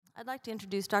I'd like to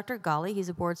introduce Dr. Ghali. He's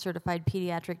a board-certified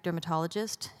pediatric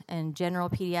dermatologist in general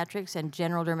pediatrics and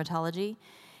general dermatology.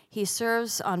 He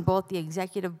serves on both the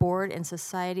Executive Board and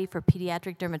Society for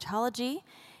Pediatric Dermatology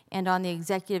and on the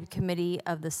Executive Committee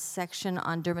of the Section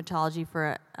on Dermatology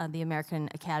for the American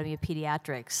Academy of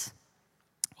Pediatrics.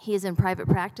 He is in private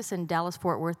practice in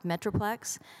Dallas-Fort Worth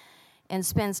Metroplex and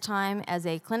spends time as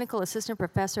a clinical assistant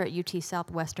professor at UT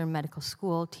Southwestern Medical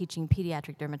School teaching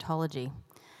pediatric dermatology.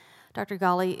 Dr.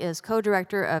 Ghali is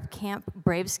co-director of Camp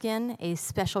Brave Skin, a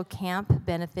special camp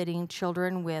benefiting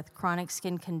children with chronic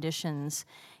skin conditions,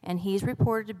 and he's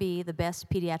reported to be the best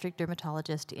pediatric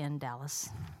dermatologist in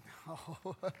Dallas.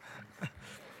 Oh.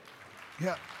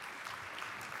 Yeah.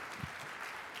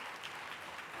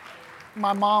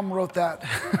 My mom wrote that.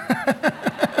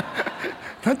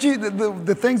 Don't you,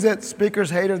 the things that speakers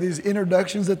hate are these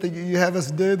introductions that you have us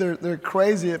do. They're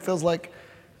crazy. It feels like,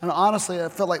 and honestly, I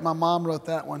felt like my mom wrote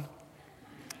that one.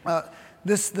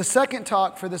 The second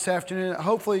talk for this afternoon,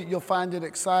 hopefully you'll find it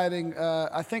exciting.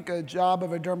 I think a job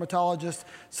of a dermatologist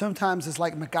sometimes is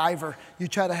like MacGyver. You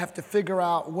try to have to figure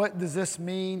out what does this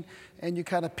mean, and you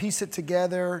kind of piece it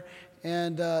together.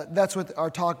 And that's what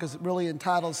our talk is really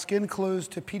entitled, Skin Clues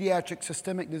to Pediatric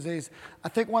Systemic Disease. I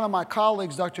think one of my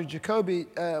colleagues, Dr. Jacoby,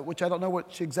 which I don't know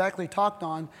what she exactly talked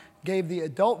on, gave the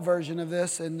adult version of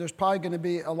this, and there's probably going to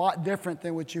be a lot different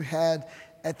than what you had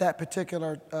at that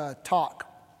particular talk.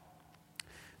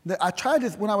 I tried to,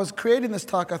 when I was creating this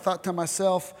talk, I thought to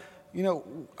myself, you know,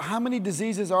 how many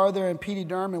diseases are there in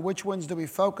pediderm and which ones do we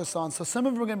focus on? So some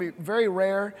of them are going to be very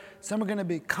rare, some are going to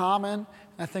be common,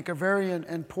 I think are very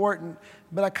important.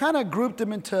 But I kind of grouped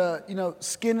them into, you know,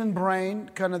 skin and brain,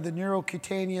 kind of the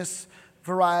neurocutaneous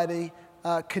variety,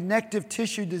 connective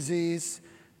tissue disease,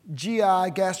 GI,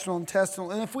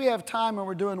 gastrointestinal, and if we have time and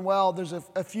we're doing well, there's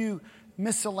a few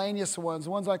miscellaneous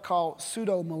ones I call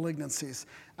pseudo-malignancies.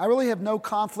 I really have no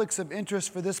conflicts of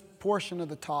interest for this portion of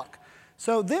the talk.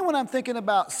 So then when I'm thinking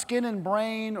about skin and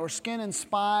brain or skin and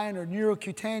spine or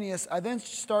neurocutaneous, I then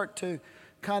start to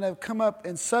kind of come up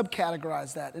and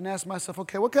subcategorize that and ask myself,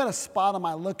 okay, what kind of spot am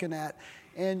I looking at?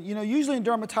 And you know, usually in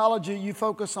dermatology, you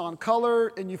focus on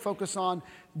color and you focus on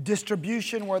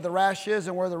distribution, where the rash is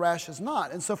and where the rash is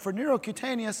not. And so for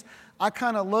neurocutaneous, I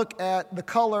kind of look at the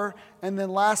color, and then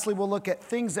lastly, we'll look at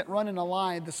things that run in a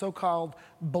line, the so-called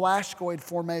Blaschkoid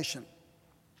formation.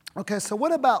 Okay, so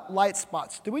what about light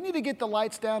spots? Do we need to get the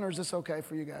lights down, or is this okay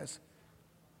for you guys?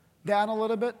 Down a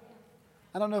little bit?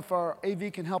 I don't know if our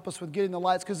AV can help us with getting the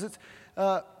lights, because it's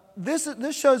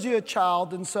this shows you a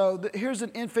child, and so here's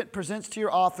an infant presents to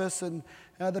your office, and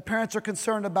the parents are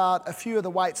concerned about a few of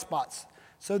the white spots.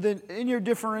 So then in your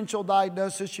differential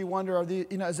diagnosis, you wonder,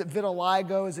 is it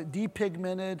vitiligo? Is it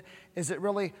depigmented? Is it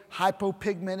really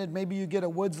hypopigmented? Maybe you get a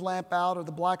Woods lamp out or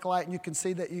the black light, and you can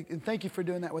see that, and thank you for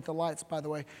doing that with the lights, by the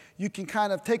way. You can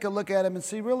kind of take a look at them and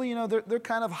see, really, they're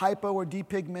kind of hypo or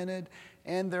depigmented,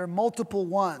 and there are multiple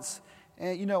ones.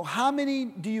 And how many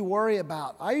do you worry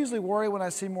about? I usually worry when I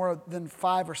see more than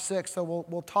 5 or 6, so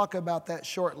we'll talk about that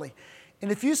shortly.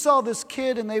 And if you saw this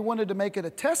kid and they wanted to make it a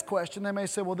test question, they may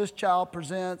say, well, this child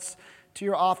presents to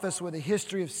your office with a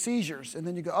history of seizures. And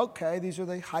then you go, okay, these are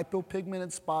the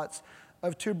hypopigmented spots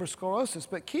of tuberous sclerosis.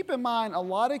 But keep in mind, a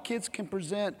lot of kids can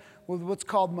present with what's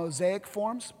called mosaic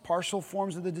forms, partial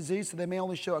forms of the disease, so they may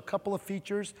only show a couple of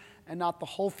features and not the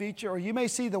whole feature. Or you may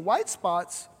see the white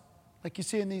spots, like you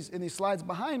see in these slides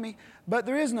behind me, but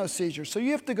there is no seizure. So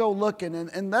you have to go looking,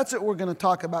 and that's what we're going to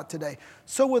talk about today.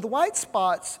 So with white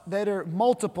spots that are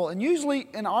multiple, and usually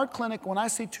in our clinic, when I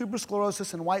see tuberous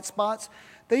sclerosis and white spots,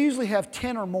 they usually have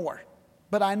 10 or more.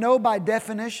 But I know by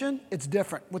definition, it's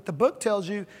different. What the book tells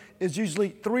you is usually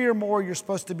 3 or more. You're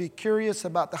supposed to be curious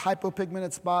about the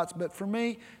hypopigmented spots, but for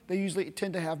me, they usually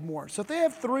tend to have more. So if they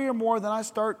have 3 or more, then I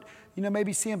start,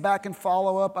 maybe seeing back and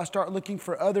follow up. I start looking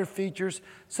for other features.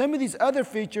 Some of these other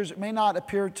features may not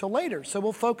appear till later. So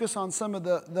we'll focus on some of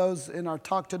those in our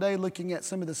talk today, looking at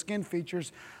some of the skin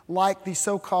features, like the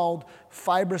so-called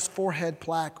fibrous forehead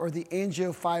plaque or the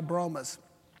angiofibromas,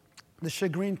 the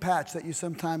shagreen patch that you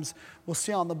sometimes will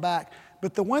see on the back.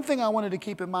 But the one thing I wanted to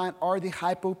keep in mind are the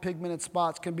hypopigmented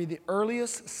spots can be the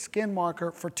earliest skin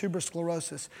marker for tuberous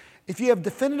sclerosis. If you have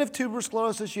definitive tuberous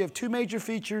sclerosis, you have 2 major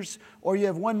features, or you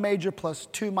have 1 major plus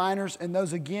 2 minors, and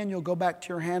those again, you'll go back to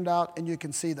your handout and you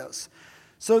can see those.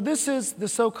 So this is the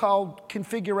so-called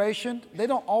configuration. They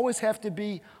don't always have to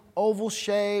be oval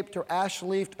shaped or ash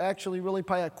leafed. Actually, really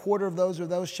probably a quarter of those are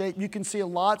those shaped. You can see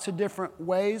lots of different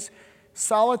ways.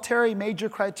 Solitary major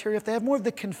criteria, if they have more of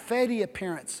the confetti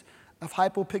appearance of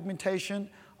hypopigmentation,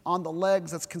 on the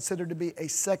legs. That's considered to be a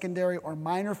secondary or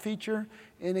minor feature.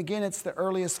 And again, it's the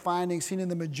earliest finding seen in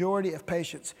the majority of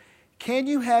patients. Can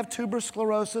you have tuberous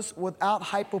sclerosis without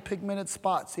hypopigmented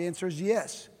spots? The answer is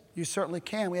yes, you certainly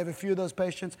can. We have a few of those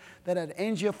patients that had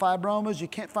angiofibromas. You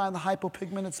can't find the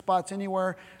hypopigmented spots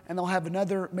anywhere, and they'll have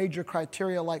another major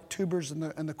criteria like tubers in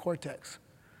the cortex.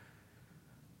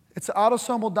 It's an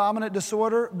autosomal dominant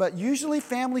disorder, but usually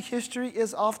family history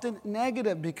is often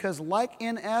negative because like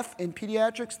NF in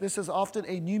pediatrics, this is often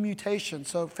a new mutation.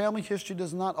 So family history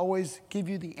does not always give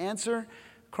you the answer.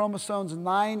 Chromosomes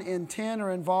 9 and 10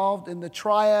 are involved in the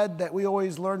triad that we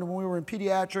always learned when we were in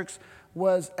pediatrics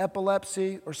was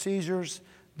epilepsy or seizures,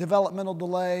 developmental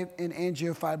delay, and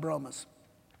angiofibromas.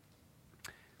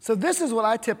 So this is what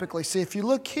I typically see. If you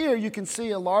look here, you can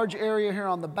see a large area here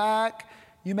on the back.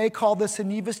 You may call this a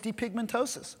nevus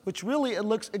depigmentosis, which really it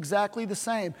looks exactly the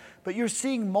same, but you're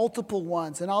seeing multiple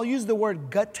ones. And I'll use the word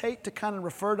guttate to kind of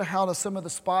refer to how some of the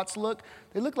spots look.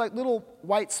 They look like little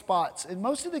white spots. And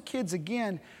most of the kids,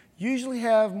 again, usually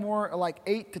have more like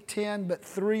 8 to 10, but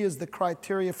 3 is the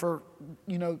criteria for,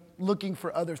 looking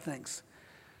for other things.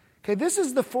 Okay, this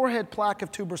is the forehead plaque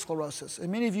of tuberous sclerosis.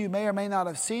 And many of you may or may not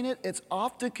have seen it. It's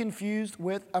often confused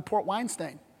with a port wine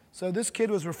stain. So this kid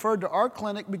was referred to our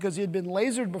clinic because he had been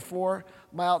lasered before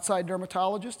by outside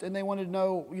dermatologists, and they wanted to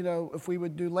know, if we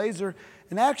would do laser.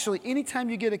 And actually, anytime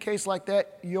you get a case like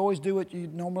that, you always do what you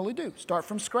normally do. Start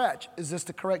from scratch. Is this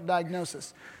the correct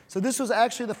diagnosis? So this was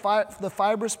actually the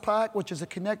fibrous plaque, which is a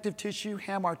connective tissue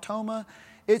hamartoma.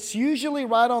 It's usually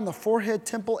right on the forehead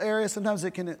temple area. Sometimes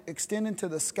it can extend into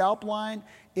the scalp line.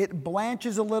 It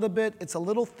blanches a little bit. It's a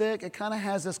little thick. It kind of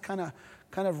has this kind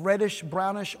of reddish,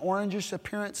 brownish, orangish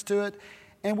appearance to it.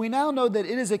 And we now know that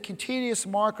it is a continuous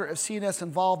marker of CNS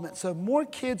involvement. So more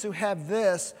kids who have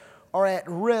this are at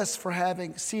risk for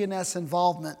having CNS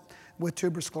involvement with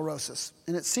tuberous sclerosis.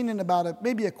 And it's seen in about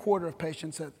maybe a quarter of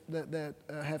patients that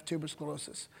have tuberous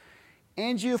sclerosis.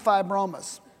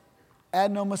 Angiofibromas,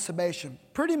 adenoma sebation,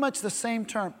 pretty much the same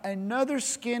term. Another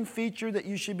skin feature that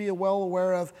you should be well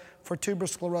aware of for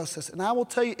tuberous sclerosis. And I will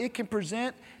tell you, it can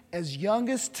present as young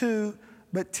as 2,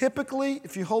 but typically,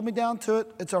 if you hold me down to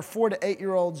it, it's our 4 to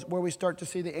 8-year-olds where we start to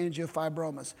see the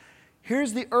angiofibromas.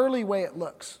 Here's the early way it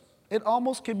looks. It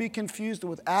almost can be confused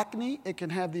with acne. It can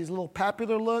have these little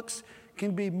papular looks,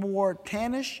 can be more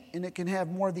tannish, and it can have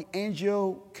more of the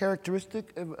angio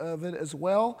characteristic of it as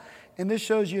well. And this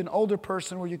shows you an older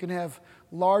person where you can have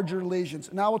larger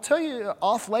lesions. Now, I will tell you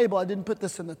off-label, I didn't put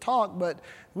this in the talk, but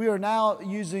we are now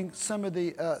using some of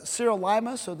the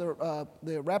sirolimus, so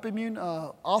the Rapamune,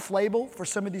 off-label for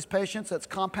some of these patients. That's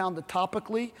compounded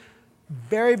topically.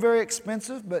 Very, very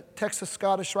expensive, but Texas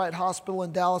Scottish Rite Hospital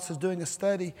in Dallas is doing a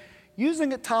study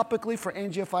using it topically for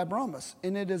angiofibromas.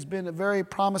 And it has been a very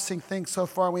promising thing so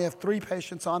far. We have 3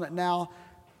 patients on it now.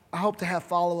 I hope to have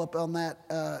follow-up on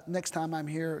that next time I'm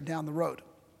here down the road.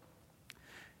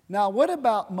 Now, what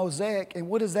about mosaic, and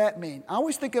what does that mean? I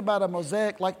always think about a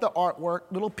mosaic like the artwork,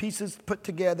 little pieces put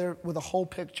together with a whole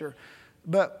picture.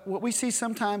 But what we see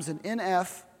sometimes in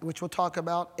NF, which we'll talk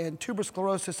about, and tuberous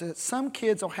sclerosis, is that some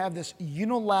kids will have this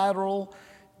unilateral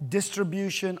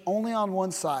distribution only on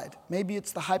one side. Maybe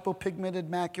it's the hypopigmented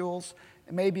macules,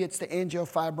 maybe it's the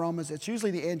angiofibromas. It's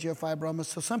usually the angiofibromas.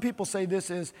 So some people say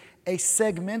this is a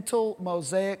segmental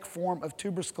mosaic form of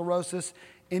tuberous sclerosis,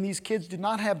 and these kids do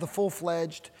not have the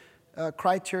full-fledged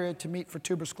criteria to meet for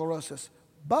tuberous sclerosis.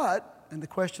 But, and the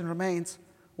question remains,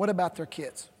 what about their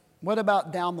kids? What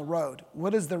about down the road?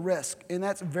 What is the risk? And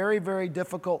that's very, very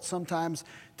difficult sometimes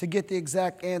to get the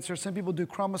exact answer. Some people do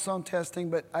chromosome testing,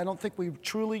 but I don't think we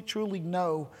truly, truly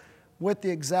know what the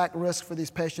exact risk for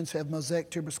these patients who have mosaic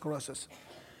tuberous sclerosis.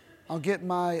 I'll get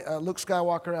my Luke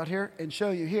Skywalker out here and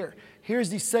show you here. Here's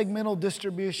the segmental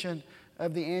distribution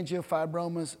of the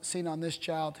angiofibromas seen on this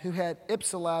child who had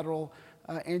ipsilateral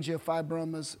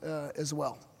angiofibromas as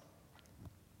well.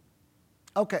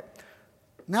 Okay.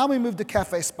 Now we move to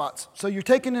cafe spots. So you're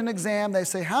taking an exam. They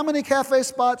say, how many cafe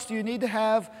spots do you need to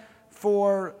have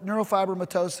for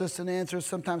neurofibromatosis? And the answer is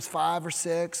sometimes 5 or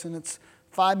 6, and it's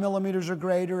 5 millimeters or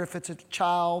greater if it's a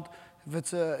child. If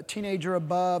it's a teenager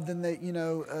above, then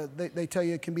they tell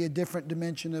you it can be a different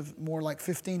dimension of more like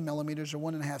 15 millimeters or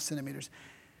 1.5 centimeters.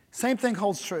 Same thing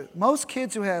holds true. Most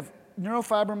kids who have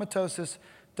neurofibromatosis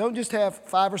don't just have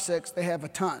 5 or 6, they have a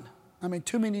ton. I mean,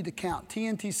 too many to count.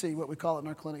 TNTC, what we call it in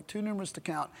our clinic, too numerous to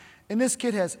count. And this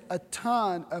kid has a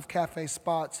ton of cafe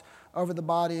spots over the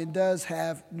body and does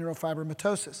have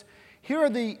neurofibromatosis. Here are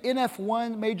the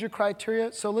NF1 major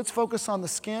criteria. So let's focus on the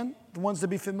skin, the ones to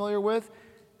be familiar with.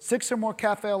 6 or more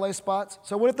cafe au lait spots.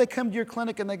 So what if they come to your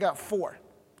clinic and they got 4?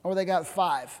 or they got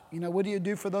 5. What do you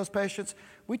do for those patients?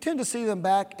 We tend to see them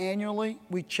back annually.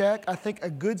 We check. I think a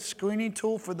good screening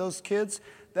tool for those kids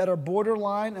that are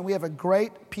borderline, and we have a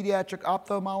great pediatric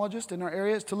ophthalmologist in our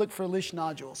area, is to look for leash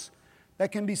nodules.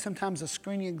 That can be sometimes a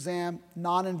screening exam,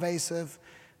 non-invasive.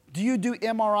 Do you do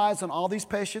MRIs on all these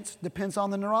patients? Depends on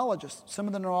the neurologist. Some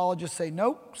of the neurologists say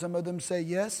nope. Some of them say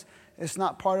yes. It's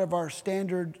not part of our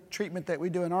standard treatment that we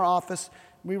do in our office.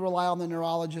 We rely on the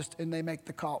neurologist, and they make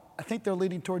the call. I think they're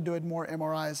leading toward doing more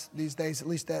MRIs these days, at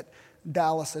least at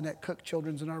Dallas and at Cook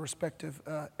Children's in our respective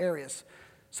areas.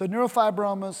 So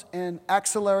neurofibromas and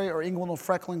axillary or inguinal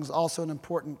freckling is also an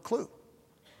important clue.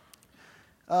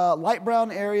 Light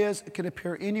brown areas can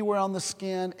appear anywhere on the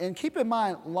skin. And keep in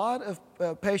mind, a lot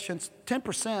of patients,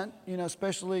 10%,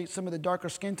 especially some of the darker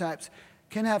skin types,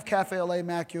 can have cafe au lait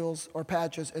macules or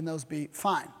patches, and those be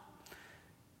fine.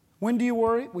 When do you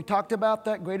worry? We talked about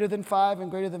that, greater than 5 and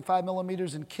greater than 5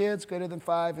 millimeters in kids, greater than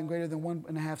 5 and greater than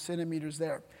 1.5 centimeters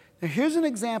there. Now here's an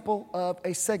example of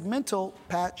a segmental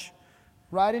patch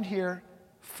right in here,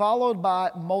 followed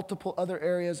by multiple other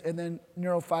areas and then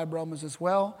neurofibromas as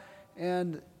well.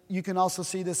 And you can also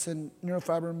see this in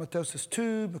neurofibromatosis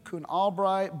 2,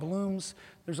 Kuhn-Albright, Bloom's.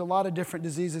 There's a lot of different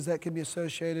diseases that can be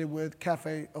associated with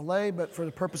cafe au lait, but for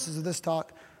the purposes of this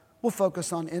talk, we'll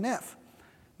focus on NF.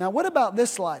 Now, what about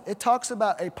this slide? It talks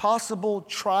about a possible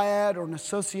triad or an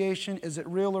association. Is it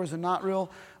real or is it not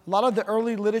real? A lot of the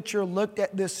early literature looked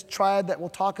at this triad that we'll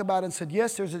talk about and said,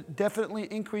 yes, there's a definitely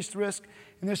increased risk.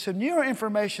 And there's some newer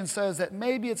information says that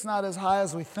maybe it's not as high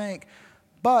as we think.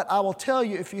 But I will tell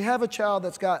you, if you have a child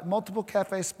that's got multiple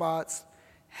cafe spots,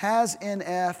 has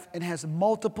NF, and has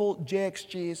multiple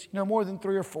JXGs, more than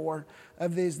 3 or 4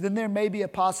 of these, then there may be a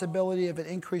possibility of an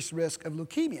increased risk of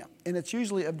leukemia. And it's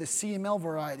usually of the CML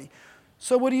variety.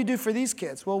 So what do you do for these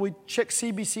kids? Well, we check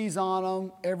CBCs on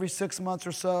them every 6 months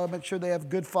or so, make sure they have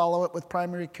good follow-up with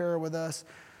primary care with us.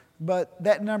 But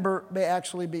that number may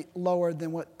actually be lower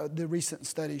than what the recent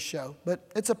studies show. But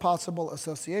it's a possible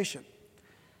association.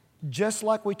 Just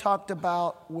like we talked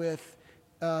about with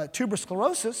tuberous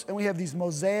sclerosis, and we have these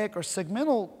mosaic or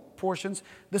segmental portions,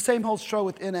 the same holds true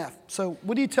with NF. So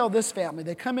what do you tell this family?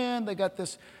 They come in, they got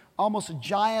this almost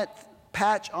giant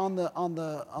patch on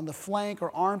the flank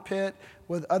or armpit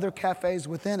with other cafes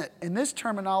within it. And this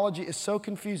terminology is so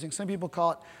confusing. Some people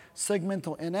call it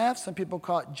segmental NF, some people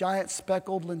call it giant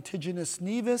speckled lentiginous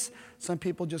nevus, some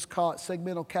people just call it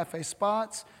segmental cafe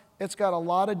spots. It's got a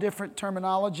lot of different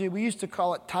terminology. We used to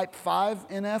call it type 5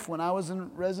 NF when I was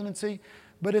in residency,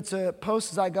 but it's a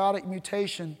post-zygotic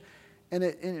mutation, and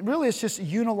it really is just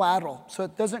unilateral, so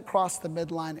it doesn't cross the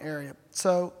midline area.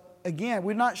 So again,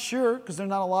 we're not sure, because there are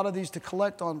not a lot of these to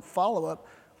collect on follow-up,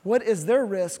 what is their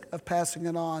risk of passing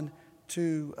it on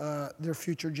to their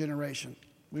future generation?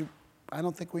 I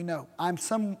don't think we know. I'm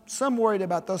some worried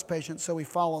about those patients, so we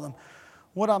follow them.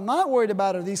 What I'm not worried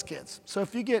about are these kids. So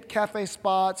if you get cafe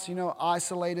spots,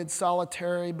 isolated,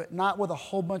 solitary, but not with a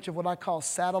whole bunch of what I call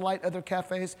satellite other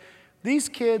cafes, these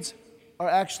kids are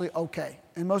actually okay.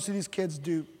 And most of these kids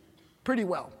do pretty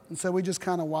well. And so we just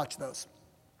kind of watch those.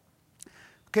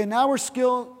 Okay, now we're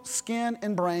skin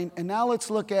and brain, and now let's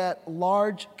look at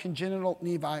large congenital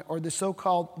nevi, or the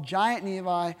so-called giant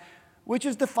nevi, which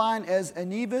is defined as a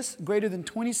nevus greater than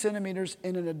 20 centimeters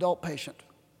in an adult patient.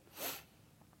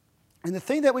 And the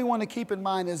thing that we want to keep in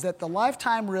mind is that the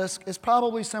lifetime risk is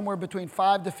probably somewhere between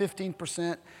 5 to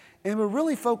 15%, and we're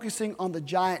really focusing on the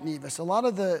giant nevus. A lot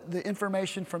of the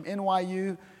information from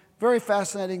NYU, very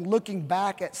fascinating, looking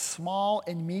back at small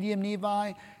and medium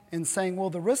nevi and saying, well,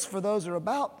 the risks for those are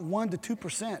about 1 to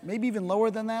 2%, maybe even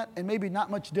lower than that, and maybe not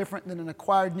much different than an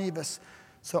acquired nevus.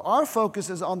 So our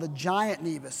focus is on the giant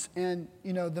nevus. And,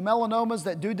 the melanomas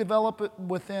that do develop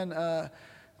within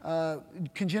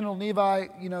congenital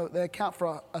nevi, they account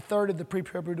for a third of the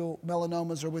prepubertal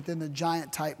melanomas are within the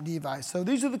giant type nevi. So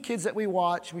these are the kids that we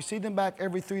watch. We see them back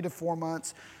every 3 to 4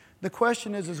 months. The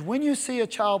question is when you see a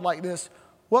child like this,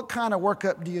 what kind of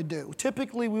workup do you do?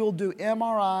 Typically, we will do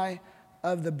MRI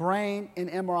of the brain and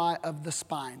MRI of the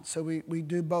spine. So we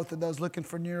do both of those, looking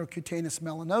for neurocutaneous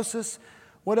melanosis.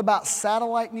 What about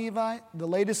satellite nevi? The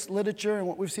latest literature and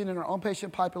what we've seen in our own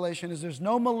patient population is there's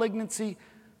no malignancy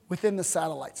within the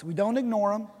satellites. We don't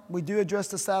ignore them. We do address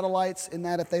the satellites in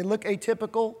that if they look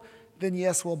atypical, then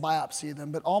yes, we'll biopsy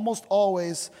them. But almost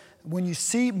always, when you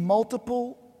see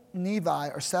multiple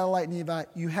nevi or satellite nevi,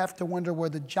 you have to wonder where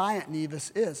the giant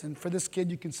nevus is. And for this kid,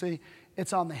 you can see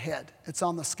it's on the head. It's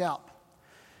on the scalp.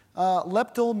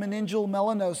 Leptomeningeal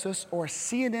melanosis, or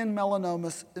CNN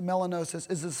melanosis,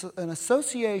 is an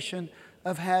association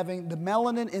of having the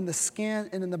melanin in the skin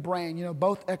and in the brain,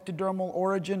 both ectodermal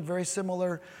origin, very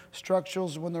similar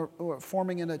structures when they're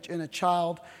forming in a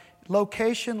child.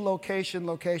 Location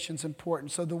is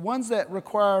important. So the ones that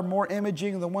require more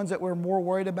imaging, the ones that we're more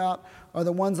worried about, are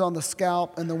the ones on the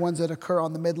scalp and the ones that occur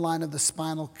on the midline of the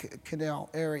spinal canal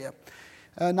area.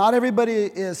 Not everybody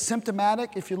is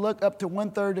symptomatic. If you look, up to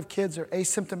 1/3 of kids are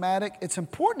asymptomatic. It's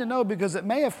important to know because it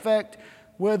may affect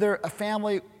whether a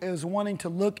family is wanting to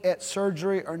look at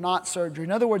surgery or not surgery.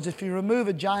 In other words, if you remove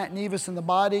a giant nevus in the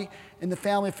body and the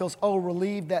family feels,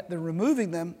 relieved that they're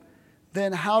removing them,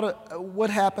 then what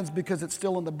happens because it's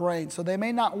still in the brain? So they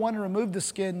may not want to remove the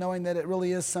skin knowing that it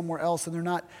really is somewhere else, and they're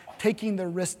not taking the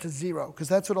risk to zero, because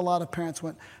that's what a lot of parents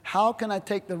want. How can I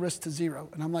take the risk to zero?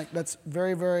 And I'm like, that's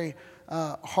very, very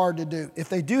hard to do. If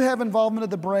they do have involvement of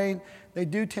the brain, they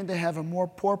do tend to have a more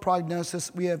poor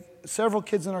prognosis. We have several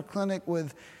kids in our clinic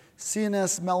with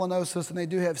CNS melanosis, and they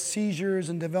do have seizures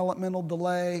and developmental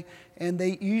delay, and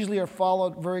they usually are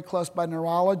followed very close by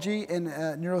neurology and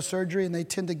neurosurgery, and they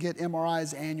tend to get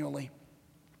MRIs annually.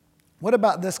 What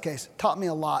about this case? It taught me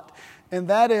a lot. And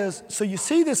that is, so you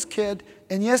see this kid,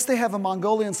 and yes, they have a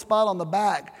Mongolian spot on the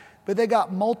back, but they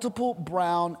got multiple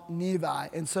brown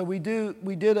nevi. And so we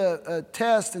did a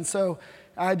test, and so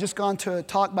I had just gone to a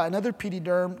talk by another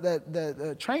pediderm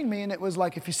that trained me, and it was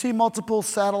like, if you see multiple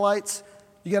satellites,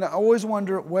 you got to always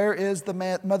wonder, where is the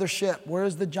mothership? Where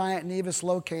is the giant nevus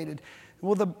located?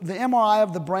 Well, the MRI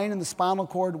of the brain and the spinal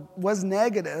cord was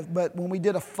negative, but when we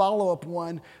did a follow-up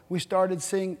one, we started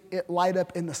seeing it light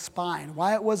up in the spine.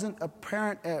 Why it wasn't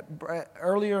apparent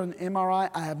earlier in the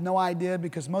MRI, I have no idea,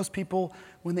 because most people,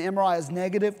 when the MRI is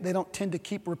negative, they don't tend to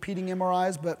keep repeating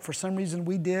MRIs, but for some reason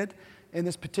we did in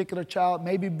this particular child,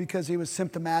 maybe because he was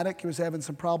symptomatic, he was having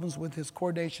some problems with his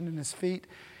coordination in his feet.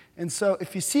 And so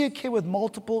if you see a kid with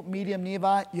multiple medium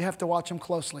nevi, you have to watch him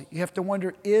closely. You have to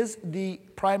wonder, is the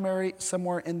primary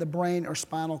somewhere in the brain or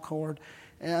spinal cord?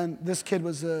 And this kid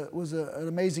was an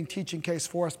amazing teaching case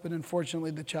for us, but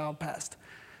unfortunately the child passed.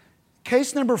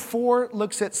 Case number 4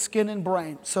 looks at skin and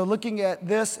brain. So looking at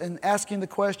this and asking the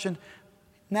question,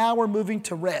 now we're moving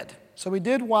to red. So we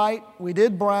did white, we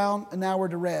did brown, and now we're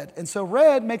to red. And so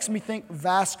red makes me think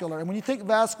vascular. And when you think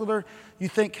vascular, you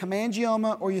think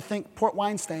hemangioma or you think Port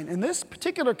Weinstein. In this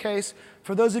particular case,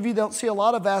 for those of you that don't see a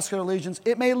lot of vascular lesions,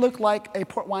 it may look like a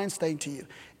Port Weinstein to you.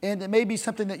 And it may be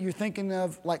something that you're thinking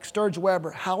of like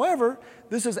Sturge-Weber. However,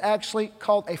 this is actually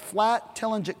called a flat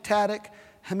telangiectatic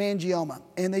hemangioma.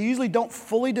 And they usually don't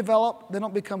fully develop. They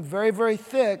don't become very, very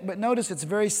thick. But notice it's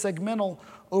very segmental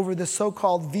over the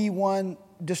so-called V1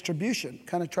 distribution,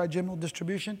 kind of trigeminal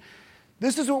distribution.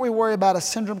 This is what we worry about, a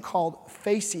syndrome called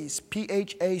Faces,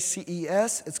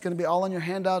 P-H-A-C-E-S. It's going to be all on your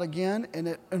handout again, and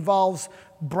it involves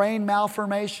brain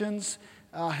malformations,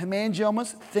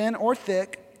 hemangiomas, thin or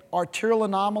thick, arterial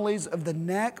anomalies of the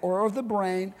neck or of the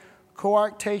brain,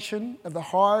 coarctation of the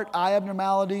heart, eye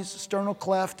abnormalities, sternal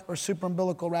cleft, or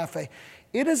supraumbilical raphe.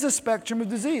 It is a spectrum of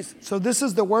disease. So this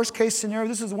is the worst case scenario.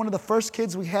 This is one of the first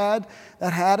kids we had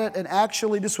that had it, and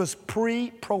actually this was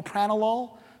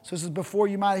pre-propranolol. So this is before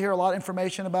you might hear a lot of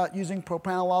information about using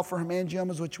propranolol for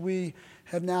hemangiomas, which we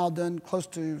have now done close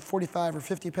to 45 or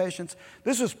 50 patients.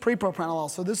 This was pre-propranolol.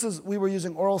 So we were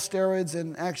using oral steroids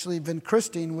and actually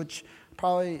vincristine, which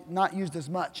probably not used as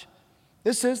much.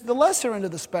 This is the lesser end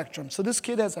of the spectrum. So this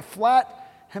kid has a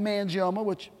flat hemangioma,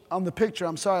 which on the picture,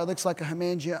 I'm sorry, it looks like a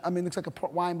it looks like a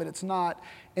port wine, but it's not.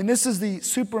 And this is the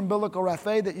supraumbilical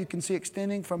raphe that you can see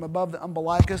extending from above the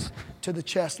umbilicus to the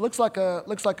chest. Looks like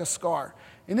a scar.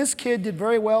 And this kid did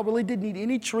very well, really didn't need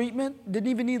any treatment, didn't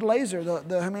even need laser.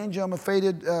 The hemangioma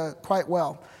faded quite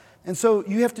well. And so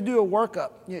you have to do a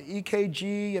workup,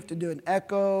 EKG, you have to do an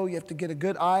echo, you have to get a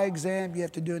good eye exam, you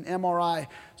have to do an MRI.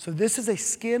 So this is a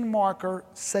skin marker,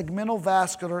 segmental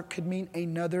vascular, could mean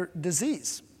another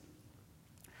disease.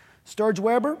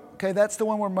 Sturge-Weber, okay, that's the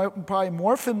one we're probably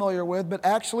more familiar with, but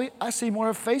actually I see more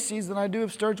of Faces than I do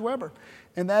of Sturge-Weber.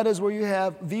 And that is where you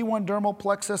have V1 dermal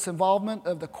plexus involvement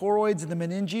of the choroids and the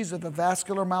meninges of a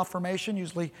vascular malformation,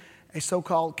 usually a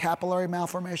so-called capillary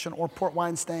malformation or Port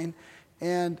Weinstein.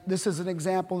 And this is an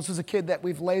example. This is a kid that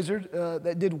we've lasered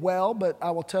that did well, but I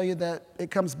will tell you that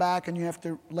it comes back and you have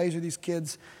to laser these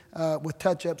kids with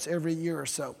touch-ups every year or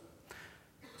so.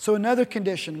 So another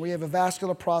condition, we have a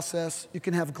vascular process. You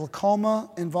can have glaucoma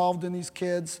involved in these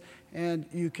kids, and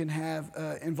you can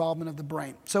have involvement of the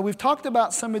brain. So we've talked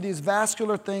about some of these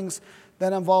vascular things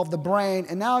that involve the brain,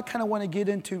 and now I kind of want to get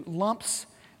into lumps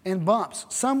and bumps,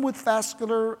 some with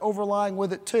vascular overlying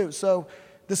with it too. So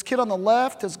this kid on the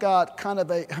left has got kind of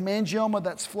a hemangioma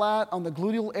that's flat on the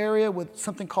gluteal area with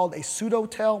something called a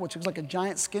pseudotel, which looks like a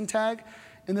giant skin tag.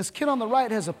 And this kid on the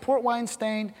right has a port wine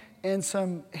stain and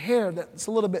some hair that's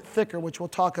a little bit thicker, which we'll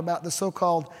talk about, the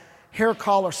so-called hair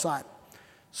collar sign.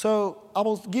 So I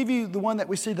will give you the one that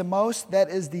we see the most. That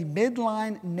is the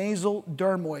midline nasal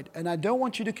dermoid. And I don't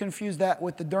want you to confuse that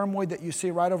with the dermoid that you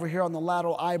see right over here on the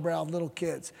lateral eyebrow of little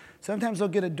kids. Sometimes they'll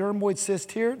get a dermoid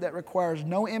cyst here that requires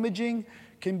no imaging,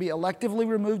 can be electively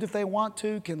removed if they want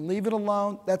to, can leave it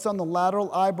alone. That's on the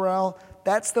lateral eyebrow.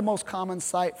 That's the most common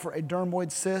site for a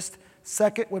dermoid cyst.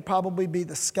 Second would probably be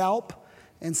the scalp.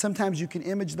 And sometimes you can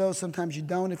image those, sometimes you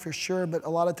don't if you're sure, but a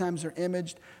lot of times they're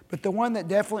imaged. But the one that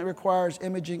definitely requires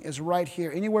imaging is right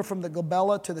here. Anywhere from the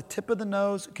glabella to the tip of the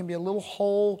nose. It can be a little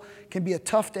hole, it can be a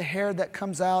tuft of hair that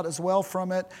comes out as well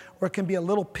from it, or it can be a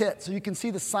little pit. So you can see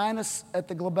the sinus at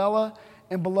the glabella,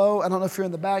 and below, I don't know if you're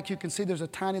in the back, you can see there's a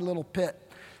tiny little pit.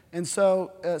 And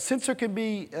so since there can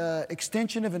be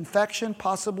extension of infection,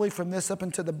 possibly from this up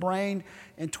into the brain,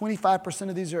 and 25%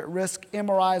 of these are at risk,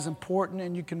 MRI is important,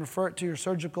 and you can refer it to your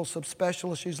surgical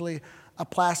subspecialist, usually a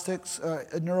plastics,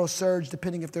 a neurosurge,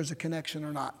 depending if there's a connection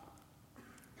or not,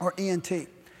 or ENT.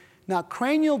 Now,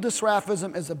 cranial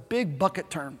dysraphism is a big bucket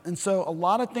term, and so a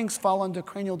lot of things fall into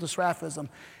cranial dysraphism.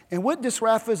 And what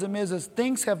dysraphism is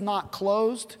things have not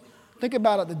closed. Think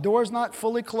about it, the door's not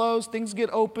fully closed, things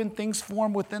get open, things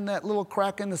form within that little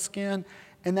crack in the skin,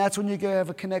 and that's when you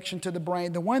have a connection to the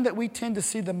brain. The one that we tend to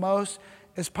see the most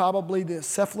is probably the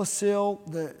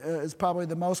cephalocele, is probably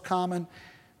the most common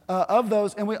of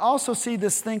those. And we also see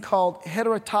this thing called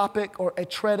heterotopic or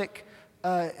atretic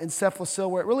encephalocele,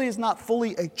 where it really is not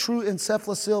fully a true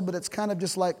encephalocele, but it's kind of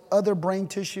just like other brain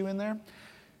tissue in there.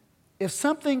 If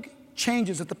something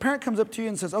changes, if the parent comes up to you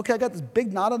and says, okay, I got this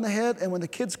big knot on the head, and when the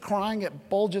kid's crying, it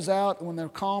bulges out, and when they're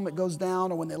calm, it goes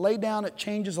down, or when they lay down, it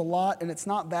changes a lot, and it's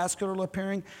not vascular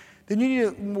appearing, then you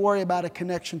need to worry about a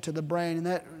connection to the brain, and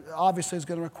that obviously is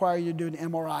going to require you to do an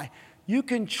MRI. You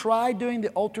can try doing the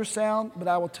ultrasound, but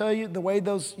I will tell you, the way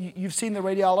those, you've seen the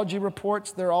radiology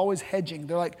reports, they're always hedging.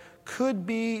 They're like, could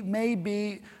be,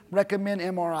 maybe, recommend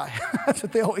MRI. That's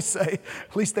what they always say.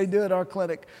 At least they do at our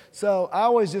clinic. So I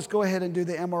always just go ahead and do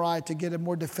the MRI to get a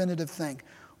more definitive thing.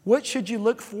 What should you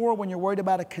look for when you're worried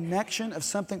about a connection of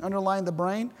something underlying the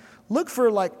brain? Look for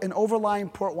like an overlying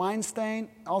port wine stain.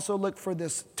 Also look for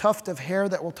this tuft of hair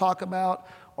that we'll talk about,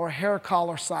 or a hair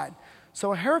collar sign.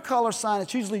 So a hair collar sign,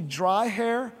 it's usually dry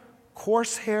hair,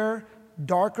 coarse hair,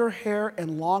 darker hair,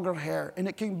 and longer hair. And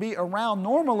it can be around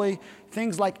normally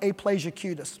things like aplasia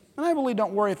cutis. And I really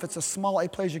don't worry if it's a small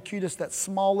aplasia cutis, that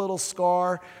small little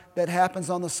scar that happens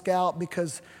on the scalp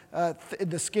because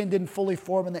the skin didn't fully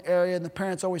form in the area, and the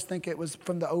parents always think it was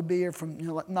from the OB or from,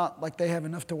 not like they have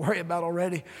enough to worry about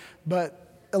already,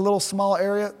 but a little small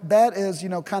area. That is,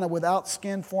 kind of without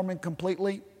skin forming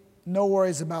completely. No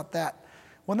worries about that.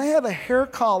 When they have a hair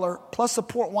collar plus a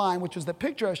port wine, which is the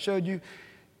picture I showed you,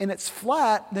 and it's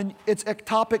flat, then it's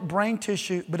ectopic brain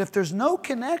tissue. But if there's no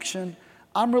connection,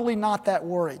 I'm really not that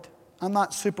worried. I'm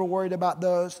not super worried about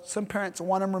those. Some parents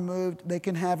want them removed. They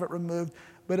can have it removed.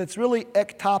 But it's really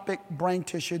ectopic brain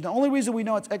tissue. The only reason we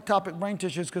know it's ectopic brain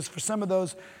tissue is because for some of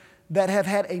those that have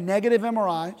had a negative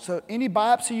MRI, so any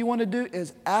biopsy you want to do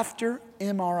is after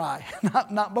MRI,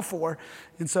 not before.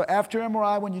 And so after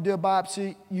MRI, when you do a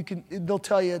biopsy, they'll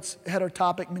tell you it's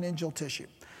heterotopic meningeal tissue.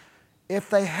 If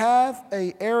they have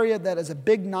an area that is a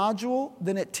big nodule,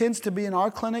 then it tends to be in our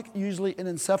clinic, usually an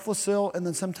encephalocele and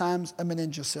then sometimes a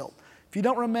meningocele. If you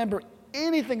don't remember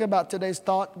anything about today's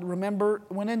talk, remember,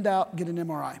 when in doubt, get an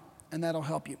MRI, and that'll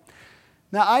help you.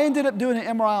 Now, I ended up doing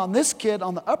an MRI on this kid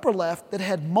on the upper left that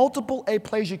had multiple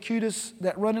aplasia cutis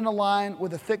that run in a line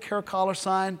with a thick hair collar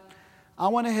sign. I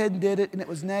went ahead and did it, and it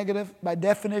was negative. By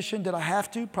definition, did I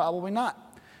have to? Probably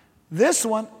not. This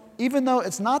one, even though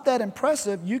it's not that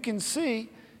impressive, you can see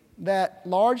that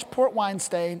large port wine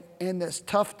stain and this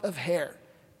tuft of hair.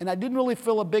 And I didn't really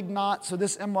feel a big knot, so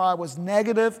this MRI was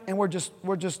negative, and we're just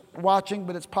watching,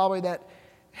 but it's probably that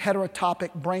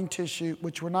heterotopic brain tissue,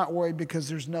 which we're not worried because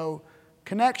there's no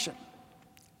connection.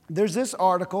 There's this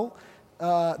article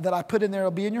that I put in there, it'll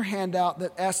be in your handout,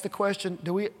 that asks the question,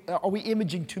 are we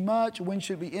imaging too much? When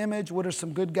should we image? What are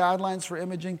some good guidelines for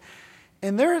imaging?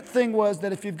 And their thing was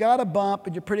that if you've got a bump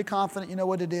and you're pretty confident you know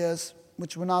what it is,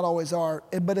 which we not always are,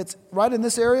 but it's right in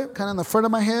this area, kind of in the front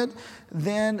of my head,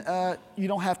 then you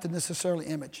don't have to necessarily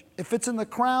image. If it's in the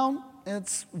crown,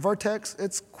 it's vertex,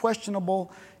 it's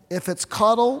questionable. If it's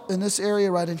caudal in this area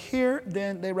right in here,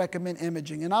 then they recommend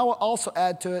imaging. And I will also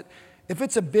add to it, if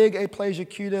it's a big aplasia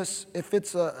cutis, if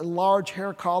it's a large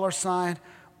hair collar sign,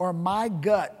 or my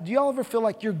gut. Do y'all ever feel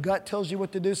like your gut tells you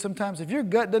what to do sometimes? If your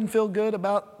gut doesn't feel good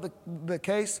about the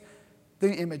case,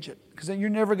 then image it. because then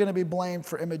you're never going to be blamed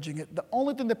for imaging it. The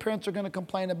only thing the parents are going to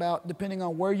complain about, depending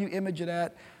on where you image it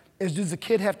at, is does the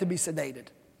kid have to be sedated?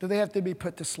 Do they have to be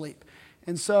put to sleep?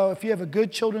 And so if you have a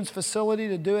good children's facility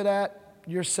to do it at,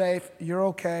 you're safe, you're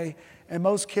okay. And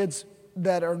most kids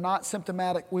that are not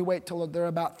symptomatic, we wait till they're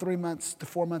about 3 months to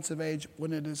 4 months of age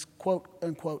when it is quote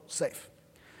unquote safe.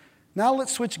 Now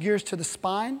let's switch gears to the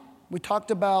spine. We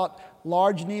talked about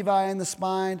large nevi in the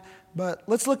spine, but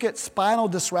let's look at spinal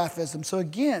dysraphism. So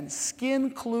again, skin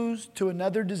clues to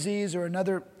another disease or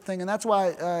another thing, and that's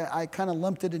why I kind of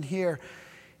lumped it in here.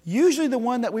 Usually the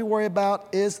one that we worry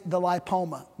about is the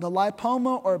lipoma. The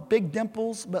lipoma are big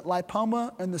dimples, but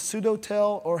lipoma and the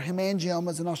pseudotel or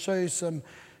hemangiomas, and I'll show you some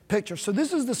pictures. So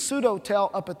this is the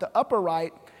pseudotel up at the upper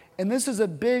right, and this is a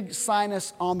big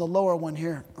sinus on the lower one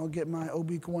here. I'll get my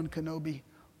Obi-Wan Kenobi.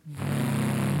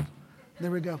 There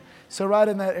we go. So right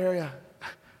in that area.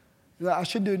 I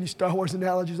should do any Star Wars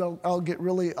analogies. I'll get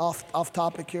really off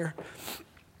topic here.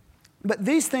 But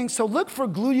these things, so look for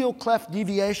gluteal cleft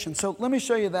deviation. So let me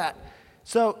show you that.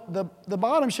 So the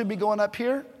bottom should be going up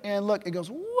here, and look, it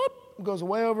goes whoop, it goes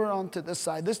way over onto this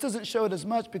side. This doesn't show it as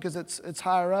much because it's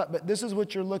higher up, but this is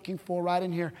what you're looking for right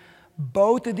in here.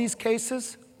 Both of these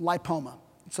cases, lipoma.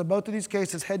 So both of these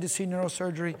cases, head to see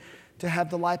neurosurgery to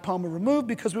have the lipoma removed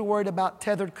because we're worried about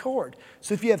tethered cord.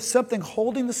 So if you have something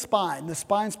holding the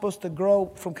spine's supposed to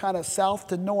grow from kind of south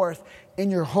to north,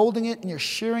 and you're holding it and you're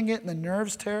shearing it and the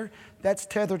nerves tear, that's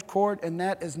tethered cord, and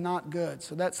that is not good.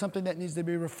 So that's something that needs to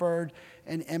be referred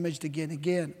and imaged again.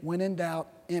 Again, when in doubt,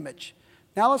 image.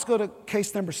 Now let's go to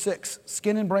case number 6,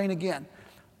 skin and brain again.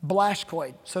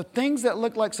 Blaschkoid. So things that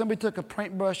look like somebody took a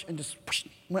paintbrush and just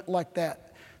went like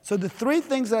that. So the 3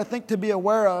 things that I think to be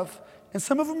aware of, and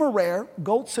some of them are rare.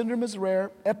 Gold syndrome is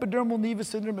rare. Epidermal nevus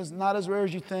syndrome is not as rare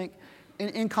as you think. And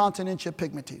incontinentia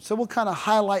pigmentis. So we'll kind of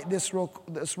highlight this real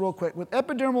quick. With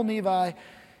epidermal nevi,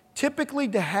 typically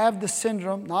to have the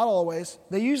syndrome, not always,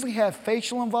 they usually have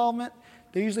facial involvement.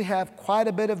 They usually have quite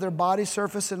a bit of their body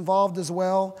surface involved as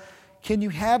well. Can you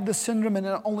have the syndrome and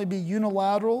it only be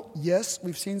unilateral? Yes,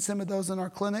 we've seen some of those in our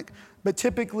clinic. But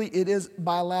typically it is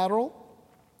bilateral.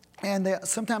 And they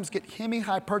sometimes get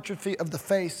hemihypertrophy of the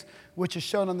face, which is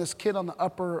shown on this kid on the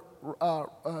upper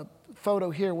photo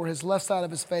here, where his left side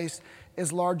of his face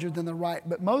is larger than the right.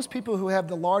 But most people who have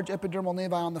the large epidermal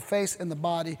nevi on the face and the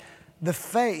body, the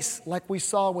face, like we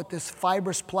saw with this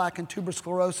fibrous plaque and tuberous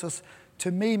sclerosis,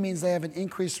 to me means they have an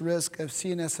increased risk of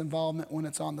CNS involvement when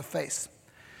it's on the face.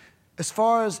 As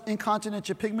far as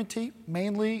incontinentia pigmentis,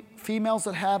 mainly females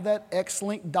that have that,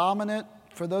 X-linked dominant.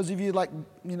 For those of you like,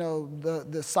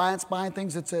 the science behind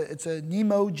things, it's a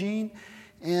Nemo gene.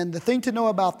 And the thing to know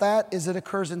about that is it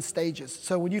occurs in stages.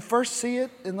 So when you first see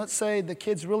it, and let's say the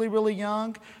kid's really, really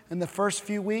young in the first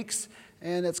few weeks,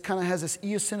 and it's kind of has this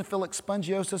eosinophilic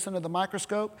spongiosis under the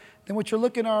microscope, then what you're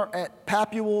looking at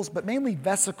papules, but mainly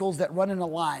vesicles that run in a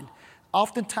line.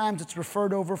 Oftentimes it's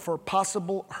referred over for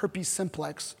possible herpes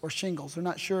simplex or shingles. They're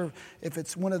not sure if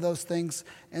it's one of those things,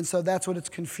 and so that's what it's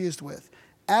confused with.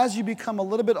 As you become a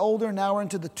little bit older, now we're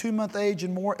into the 2-month age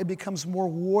and more, it becomes more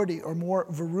warty or more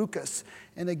verrucous.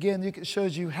 And again, it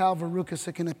shows you how verrucous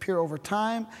it can appear over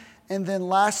time. And then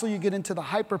lastly, you get into the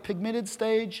hyperpigmented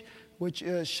stage, which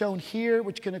is shown here,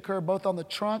 which can occur both on the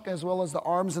trunk as well as the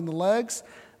arms and the legs.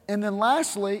 And then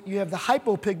lastly, you have the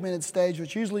hypopigmented stage,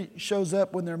 which usually shows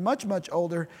up when they're much, much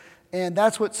older. And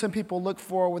that's what some people look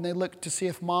for when they look to see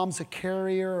if mom's a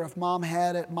carrier or if mom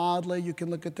had it mildly. You can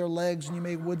look at their legs and you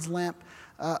may Woods lamp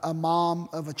a mom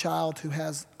of a child who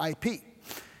has IP.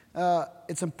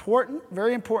 It's important,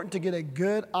 very important to get a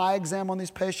good eye exam on these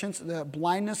patients. The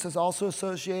blindness is also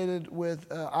associated with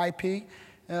IP.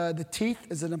 The teeth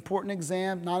is an important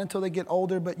exam, not until they get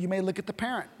older, but you may look at the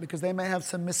parent because they may have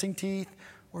some missing teeth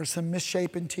or some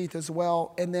misshapen teeth as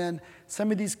well. And then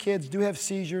some of these kids do have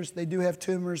seizures, they do have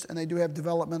tumors, and they do have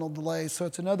developmental delays. So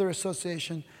it's another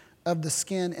association of the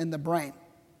skin and the brain.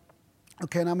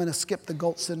 Okay, and I'm going to skip the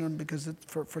Gold syndrome because it's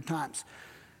for times.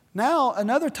 Now,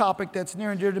 another topic that's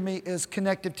near and dear to me is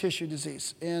connective tissue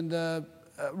disease. And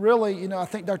really, I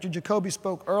think Dr. Jacoby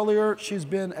spoke earlier. She's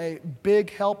been a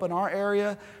big help in our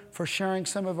area for sharing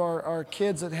some of our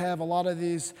kids that have a lot of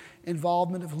these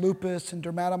involvement of lupus and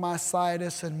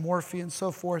dermatomyositis and morphine and so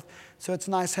forth. So it's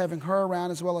nice having her around,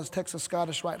 as well as Texas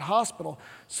Scottish Rite Hospital.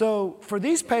 So for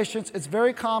these patients, it's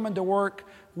very common to work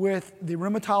with the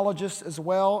rheumatologist as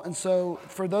well. And so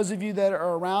for those of you that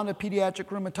are around a pediatric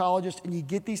rheumatologist and you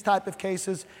get these type of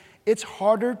cases, it's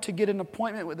harder to get an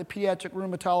appointment with a pediatric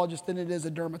rheumatologist than it is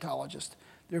a dermatologist.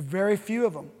 There are very few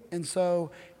of them. And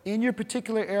so in your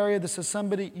particular area, this is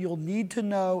somebody you'll need to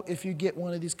know if you get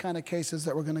one of these kind of cases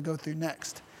that we're going to go through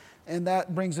next. And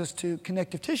that brings us to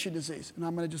connective tissue disease. And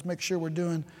I'm going to just make sure we're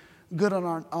doing good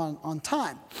on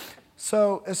time.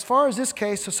 So as far as this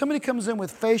case, so somebody comes in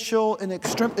with facial and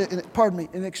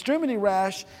an extremity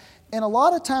rash, and a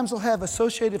lot of times they'll have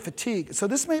associated fatigue. So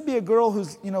this may be a girl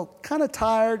who's, kind of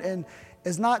tired and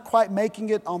is not quite making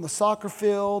it on the soccer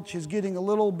field. She's getting a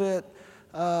little bit,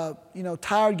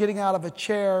 tired getting out of a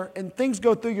chair, and things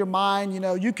go through your mind.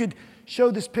 You could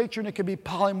show this picture and it could be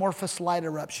polymorphous light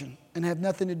eruption and have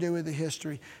nothing to do with the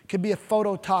history. It could be a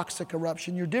phototoxic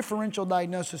eruption. Your differential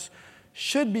diagnosis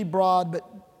should be broad,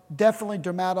 but definitely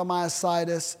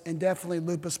dermatomyositis and definitely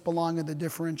lupus belong in the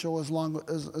differential as long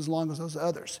as those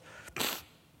others.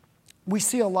 We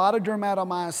see a lot of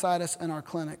dermatomyositis in our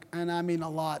clinic, and I mean a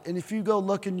lot. And if you go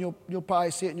look, and you'll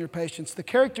probably see it in your patients. The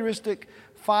characteristic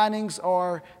findings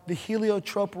are the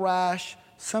heliotrope rash,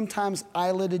 sometimes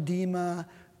eyelid edema,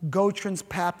 Gaucher's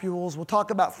papules. We'll talk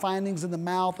about findings in the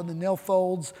mouth and the nail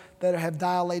folds that have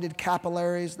dilated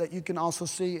capillaries that you can also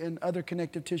see in other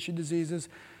connective tissue diseases.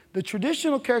 The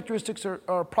traditional characteristics are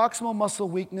proximal muscle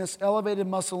weakness, elevated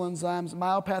muscle enzymes,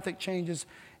 myopathic changes,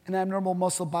 and abnormal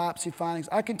muscle biopsy findings.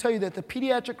 I can tell you that the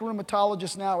pediatric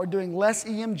rheumatologists now are doing less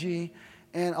EMG,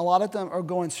 and a lot of them are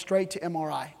going straight to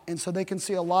MRI. And so they can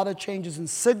see a lot of changes in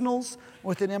signals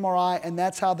with an MRI, and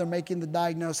that's how they're making the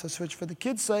diagnosis, which for the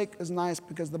kids' sake is nice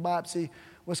because the biopsy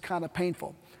was kind of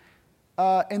painful.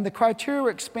 And the criteria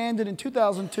were expanded in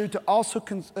 2002 to also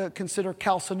consider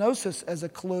calcinosis as a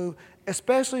clue,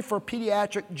 especially for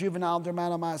pediatric juvenile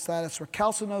dermatomyositis, where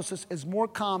calcinosis is more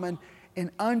common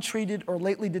in untreated or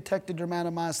lately detected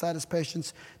dermatomyositis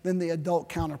patients than the adult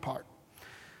counterpart.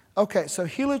 Okay, so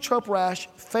heliotrope rash,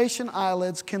 face and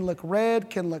eyelids can look red,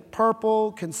 can look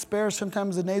purple, can spare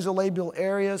sometimes the nasolabial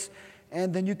areas,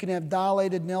 and then you can have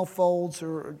dilated nail folds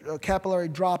or capillary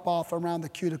drop-off around the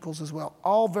cuticles as well.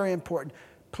 All very important.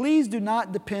 Please do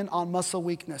not depend on muscle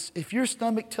weakness. If your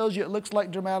stomach tells you it looks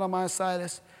like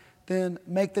dermatomyositis, then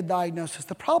make the diagnosis.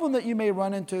 The problem that you may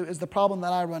run into is the problem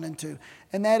that I run into,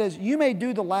 and that is you may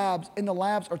do the labs, and the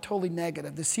labs are totally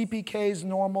negative. The CPK is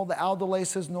normal, the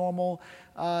aldolase is normal,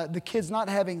 the kid's not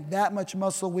having that much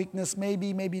muscle weakness,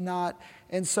 maybe not,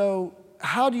 and so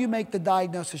how do you make the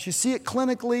diagnosis? You see it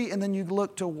clinically, and then you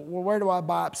look to, well, where do I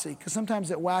biopsy? Because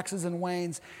sometimes it waxes and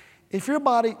wanes. If your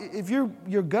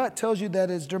gut tells you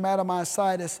that it's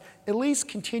dermatomyositis, at least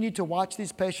continue to watch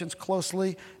these patients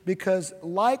closely, because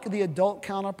like the adult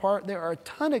counterpart, there are a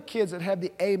ton of kids that have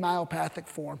the amyopathic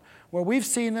form, where we've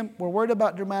seen them, we're worried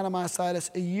about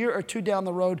dermatomyositis, a year or two down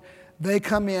the road, they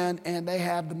come in and they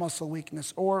have the muscle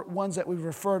weakness, or ones that we've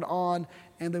referred on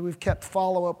and that we've kept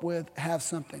follow-up with have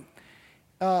something.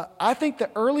 I think the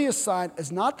earliest sign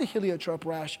is not the heliotrope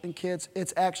rash in kids,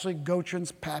 it's actually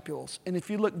Gaucher's papules. And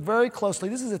if you look very closely,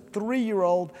 this is a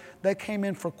 3-year-old that came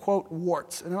in for, quote,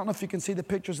 warts. And I don't know if you can see the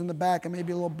pictures in the back, and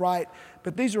maybe a little bright,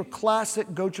 but these are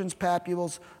classic Gaucher's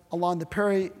papules along the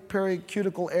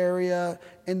pericuticle area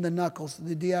in the knuckles,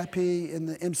 the DIP and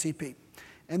the MCP.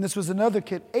 And this was another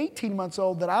kid, 18 months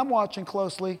old, that I'm watching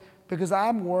closely because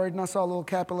I'm worried, and I saw a little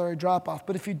capillary drop-off.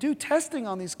 But if you do testing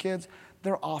on these kids,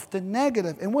 they're often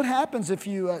negative. And what happens if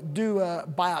you do a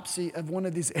biopsy of one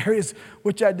of these areas,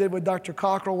 which I did with Dr.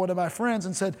 Cockrell, one of my friends,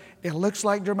 and said, it looks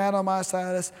like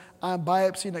dermatomyositis, I'm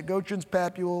biopsying a Gaucher's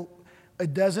papule.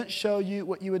 It doesn't show you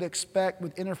what you would expect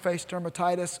with interface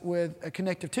dermatitis with a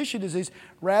connective tissue disease.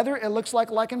 Rather, it looks like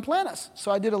lichen planus.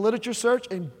 So I did a literature search,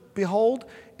 and behold,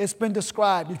 it's been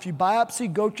described. If you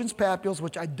biopsy Gaucher's papules,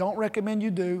 which I don't recommend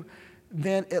you do,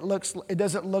 then it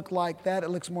doesn't look like that. It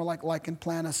looks more like lichen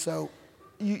planus. So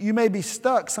you may be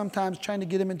stuck sometimes trying to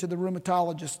get them into the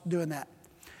rheumatologist doing that.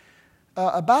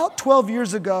 About 12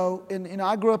 years ago, and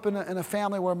I grew up in a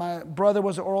family where my brother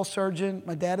was an oral surgeon,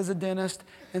 my dad is a dentist,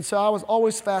 and so I was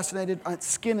always fascinated on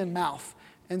skin and mouth.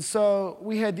 And so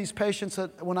we had these patients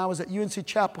when I was at UNC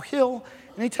Chapel Hill,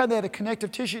 and anytime they had a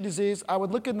connective tissue disease, I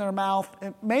would look in their mouth,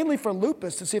 and mainly for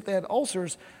lupus to see if they had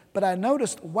ulcers, but I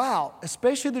noticed, wow,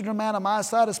 especially the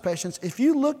dermatomyositis patients, if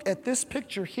you look at this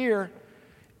picture here,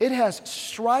 it has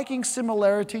striking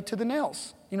similarity to the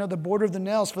nails. You know, the border of the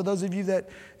nails, for those of you that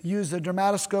use a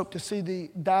dermatoscope to see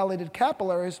the dilated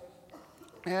capillaries.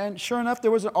 And sure enough, there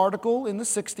was an article in the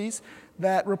 60s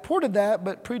that reported that,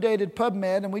 but predated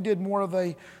PubMed, and we did more of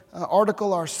a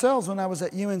article ourselves when I was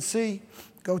at UNC,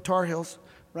 go Tar Heels,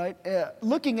 right?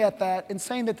 Looking at that and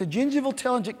saying that the gingival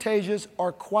telangiectasias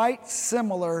are quite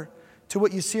similar to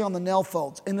what you see on the nail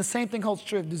folds. And the same thing holds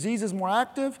true. If disease is more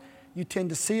active, You tend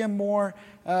to see them more.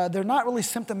 They're not really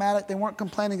symptomatic. They weren't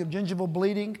complaining of gingival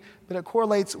bleeding, but it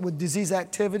correlates with disease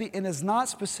activity and is not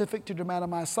specific to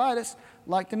dermatomyositis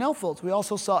like the nail folds. We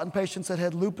also saw it in patients that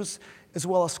had lupus as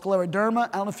well as scleroderma.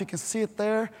 I don't know if you can see it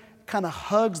there. It kind of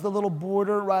hugs the little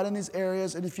border right in these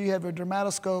areas, and if you have a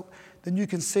dermatoscope, then you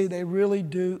can see they really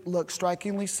do look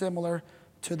strikingly similar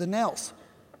to the nails.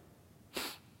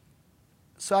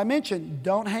 So I mentioned,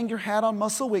 don't hang your hat on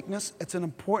muscle weakness. It's an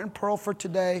important pearl for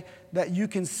today that you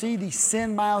can see the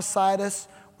synomyositis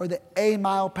or the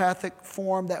amyopathic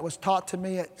form that was taught to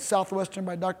me at Southwestern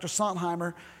by Dr.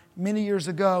 Sontheimer many years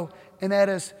ago, and that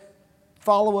is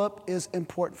follow-up is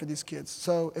important for these kids.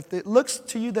 So if it looks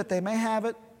to you that they may have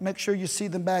it, make sure you see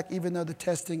them back even though the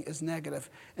testing is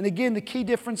negative. And again, the key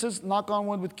differences, knock on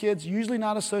wood with kids, usually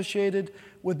not associated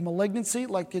with malignancy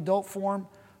like the adult form,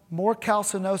 more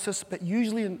calcinosis, but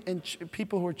usually in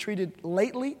people who are treated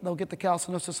lately, they'll get the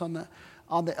calcinosis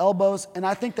on the elbows. And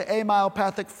I think the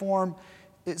amyopathic form,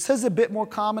 it says a bit more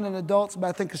common in adults, but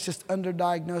I think it's just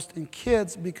underdiagnosed in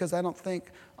kids because I don't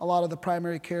think a lot of the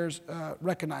primary cares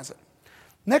recognize it.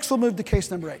 Next, we'll move to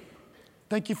case number 8.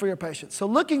 Thank you for your patience. So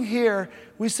looking here,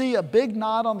 we see a big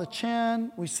knot on the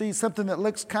chin. We see something that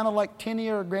looks kind of like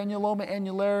tinea or granuloma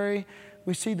annulare.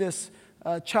 We see this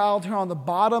child here on the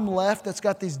bottom left that's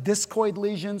got these discoid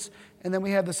lesions. And then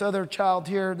we have this other child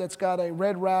here that's got a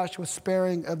red rash with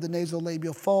sparing of the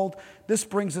nasolabial fold. This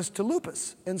brings us to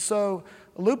lupus. And so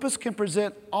lupus can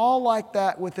present all like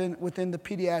that within the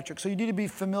pediatric. So you need to be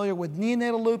familiar with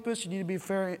neonatal lupus. You need to be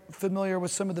very familiar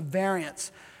with some of the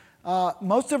variants.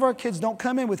 Most of our kids don't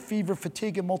come in with fever,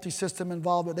 fatigue, and multisystem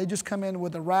involvement. They just come in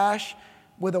with a rash,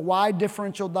 with a wide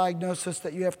differential diagnosis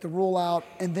that you have to rule out,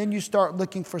 and then you start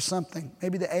looking for something.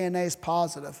 Maybe the ANA is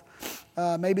positive.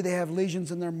 Maybe they have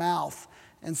lesions in their mouth.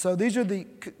 And so these are the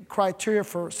criteria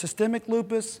for systemic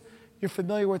lupus. You're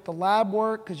familiar with the lab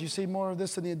work because you see more of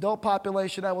this in the adult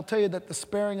population. I will tell you that the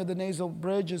sparing of the nasal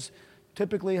bridge is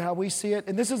typically how we see it.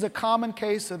 And this is a common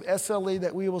case of SLE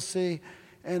that we will see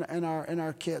in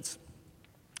our kids,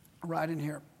 right in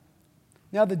here.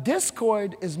 Now, the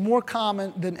discoid is more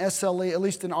common than SLE, at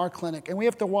least in our clinic. And we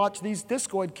have to watch these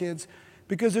discoid kids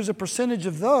because there's a percentage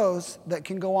of those that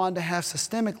can go on to have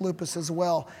systemic lupus as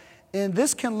well. And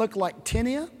this can look like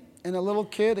tinea in a little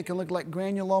kid. It can look like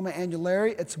granuloma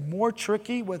annulare. It's more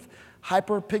tricky with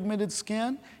hyperpigmented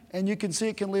skin. And you can see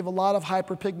it can leave a lot of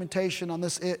hyperpigmentation on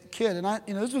this kid. And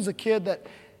this was a kid that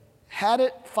had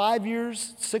it 5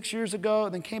 years, 6 years ago,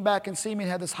 and then came back and see me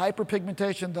and had this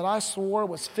hyperpigmentation that I swore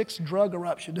was fixed drug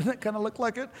eruption. Didn't it kind of look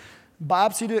like it?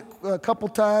 Biopsied it a couple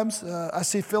times. I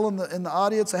see Phil in the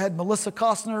audience. I had Melissa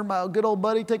Costner, my good old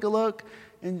buddy, take a look.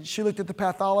 And she looked at the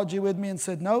pathology with me and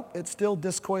said, nope, it's still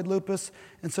discoid lupus.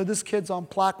 And so this kid's on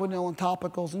Plaquenil and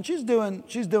topicals, and she's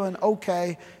doing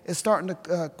okay. It's starting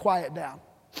to quiet down.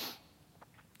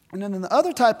 And then the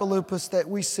other type of lupus that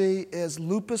we see is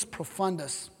lupus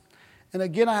profundus. And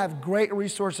again, I have great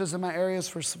resources in my areas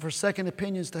for second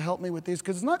opinions to help me with these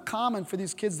because it's not common for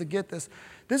these kids to get this.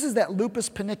 This is that lupus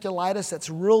paniculitis that's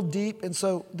real deep. And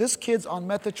so this kid's on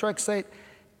methotrexate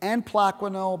and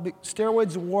Plaquenil.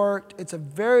 Steroids worked. It's a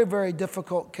very, very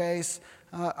difficult case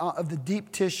of the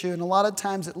deep tissue. And a lot of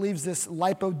times it leaves this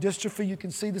lipodystrophy. You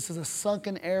can see this is a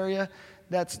sunken area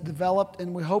that's developed,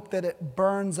 and we hope that it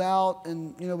burns out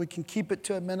and we can keep it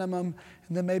to a minimum,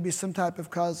 and then maybe some type of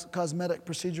cosmetic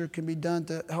procedure can be done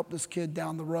to help this kid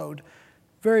down the road.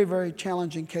 Very, very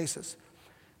challenging cases.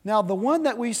 Now, the one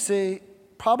that we see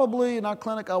probably in our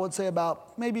clinic, I would say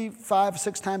about maybe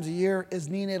 5-6 times a year is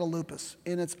neonatal lupus,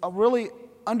 and it's really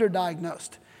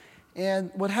underdiagnosed.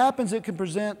 And what happens, it can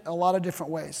present a lot of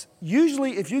different ways.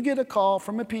 Usually, if you get a call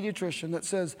from a pediatrician that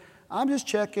says, I'm just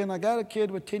checking, I got a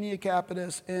kid with tinea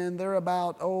capitis, and they're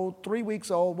about, 3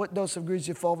 weeks old. What dose of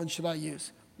greasephulvin should I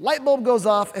use? Light bulb goes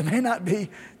off. It may not be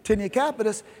tinea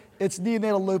capitis. It's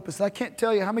neonatal lupus. I can't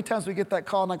tell you how many times we get that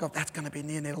call, and I go, that's going to be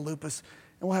neonatal lupus.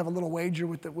 And we'll have a little wager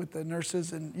with the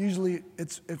nurses, and usually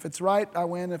if it's right, I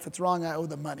win. If it's wrong, I owe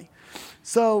them money.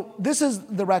 So this is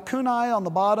the raccoon eye on the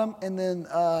bottom, and then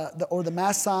the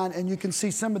mass sign, and you can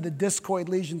see some of the discoid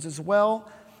lesions as well.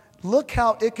 Look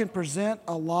how it can present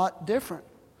a lot different.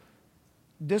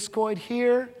 Discoid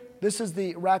here. This is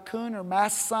the raccoon or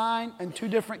mass sign in 2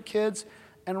 different kids,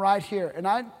 and right here. And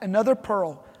another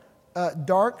pearl.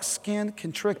 Dark skin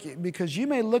can trick you because you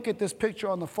may look at this picture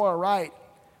on the far right,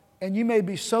 and you may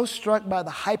be so struck by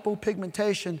the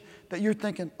hypopigmentation that you're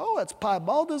thinking, oh, it's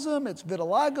piebaldism, it's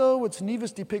vitiligo, it's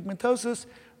nevus depigmentosis.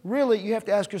 Really, you have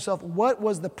to ask yourself, what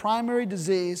was the primary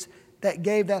disease that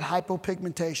gave that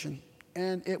hypopigmentation?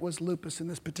 and it was lupus in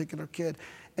this particular kid.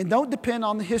 And don't depend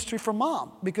on the history from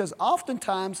mom, because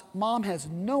oftentimes mom has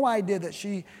no idea that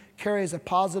she carries a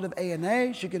positive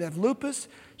ANA. She could have lupus.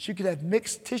 She could have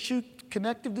mixed tissue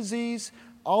connective disease.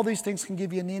 All these things can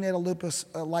give you a neonatal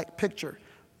lupus-like picture.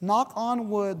 Knock on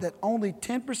wood that only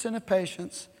 10% of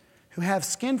patients who have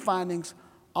skin findings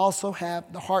also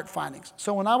have the heart findings.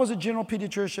 So when I was a general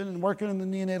pediatrician and working in the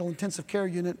neonatal intensive care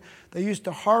unit, they used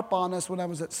to harp on us when I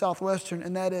was at Southwestern,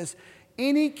 and that is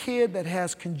any kid that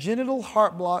has congenital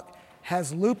heart block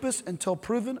has lupus until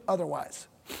proven otherwise.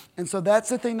 And so that's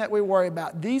the thing that we worry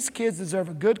about. These kids deserve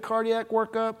a good cardiac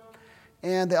workup,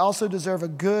 and they also deserve a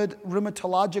good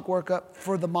rheumatologic workup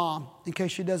for the mom. In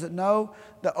case she doesn't know,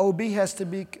 the OB has to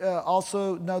be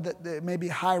also know that there may be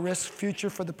high risk future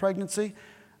for the pregnancy.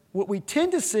 What we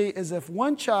tend to see is if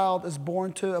one child is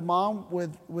born to a mom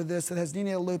with this that has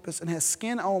neonatal lupus and has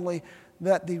skin only,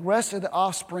 that the rest of the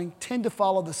offspring tend to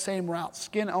follow the same route,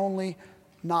 skin only,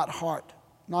 not heart.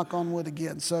 Knock on wood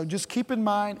again. So just keep in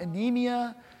mind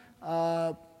anemia,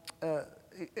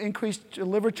 increased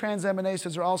liver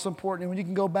transaminases are also important. And when you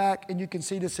can go back and you can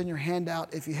see this in your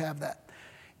handout if you have that.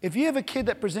 If you have a kid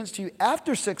that presents to you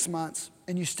after 6 months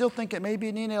and you still think it may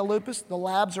be neonatal lupus, the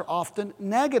labs are often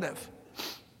negative.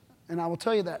 And I will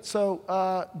tell you that.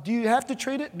 So do you have to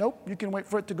treat it? Nope. You can wait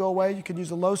for it to go away. You can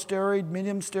use a low steroid,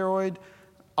 medium steroid,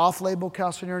 off-label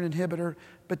calcineurin inhibitor.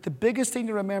 But the biggest thing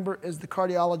to remember is the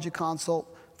cardiology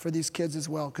consult for these kids as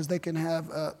well, because they can have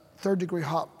a third-degree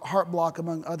heart block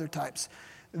among other types.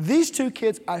 These two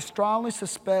kids, I strongly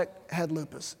suspect, had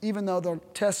lupus, even though their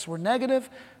tests were negative,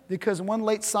 because one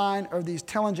late sign are these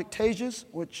telangiectasias,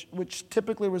 which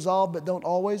typically resolve but don't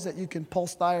always, that you can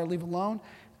pulse dye or leave alone.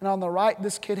 And on the right,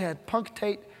 this kid had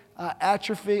punctate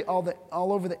atrophy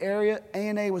all over the area.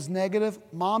 ANA was negative.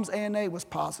 Mom's ANA was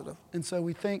positive. And so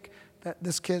we think that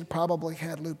this kid probably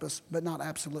had lupus, but not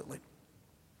absolutely.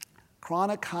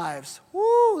 Chronic hives.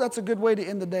 Woo, that's a good way to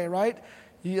end the day, right?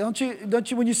 Don't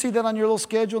you, when you see that on your little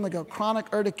schedule and they go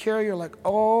chronic urticaria, you're like,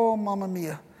 oh, mamma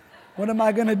mia. What am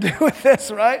I going to do with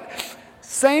this, right?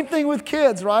 Same thing with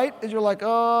kids, right? Is you're like,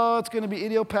 oh, it's going to be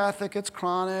idiopathic, it's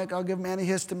chronic, I'll give them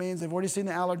antihistamines, they've already seen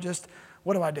the allergist,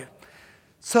 what do I do?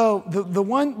 So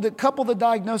the couple of the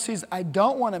diagnoses I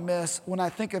don't want to miss when I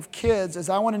think of kids is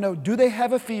I want to know, do they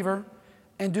have a fever,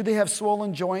 and do they have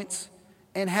swollen joints,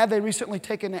 and have they recently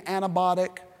taken an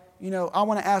antibiotic? You know, I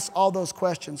want to ask all those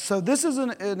questions. So this is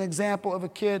an example of a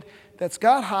kid that's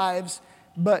got hives,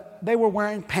 but they were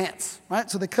wearing pants,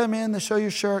 right? So they come in, they show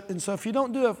your shirt, and so if you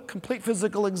don't do a complete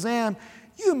physical exam,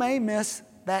 you may miss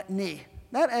that knee.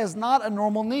 That is not a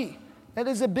normal knee. That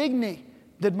is a big knee.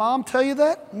 Did mom tell you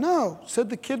that? No. Said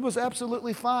the kid was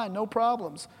absolutely fine, no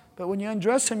problems. But when you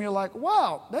undress him, you're like,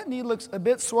 wow, that knee looks a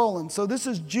bit swollen. So this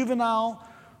is juvenile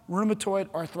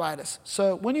rheumatoid arthritis.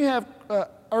 So when you have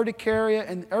urticaria,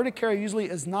 and urticaria usually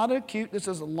is not acute, this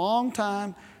is a long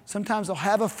time. Sometimes they'll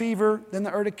have a fever, then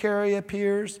the urticaria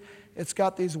appears. It's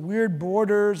got these weird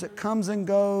borders, it comes and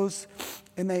goes,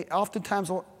 and they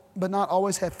oftentimes, but not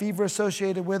always, have fever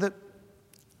associated with it.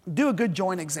 Do a good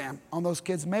joint exam on those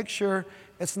kids. Make sure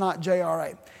it's not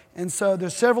JRA. And so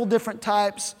there's several different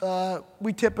types.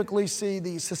 We typically see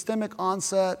the systemic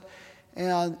onset,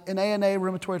 and an ANA,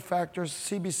 rheumatoid factors,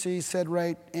 CBC, SED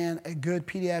rate, and a good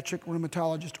pediatric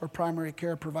rheumatologist or primary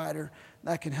care provider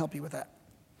that can help you with that.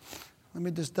 Let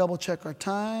me just double check our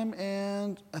time,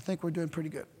 and I think we're doing pretty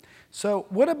good. So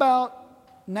what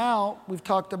about now? We've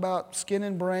talked about skin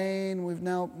and brain. We've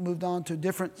now moved on to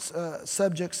different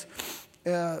subjects.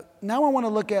 Now I want to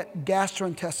look at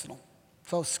gastrointestinal,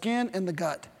 so skin and the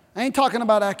gut. I ain't talking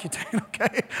about Accutane,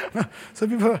 okay? Some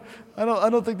people, I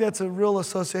don't think that's a real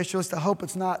association list. I hope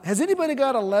it's not. Has anybody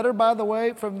got a letter, by the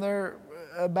way, from there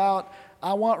about,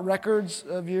 I want records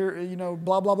of your,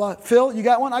 blah, blah, blah. Phil, you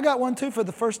got one? I got one too for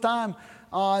the first time.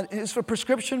 It's a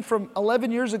prescription from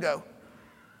 11 years ago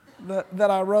that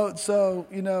I wrote. So,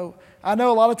 I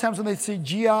know a lot of times when they see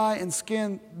GI and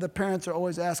skin, the parents are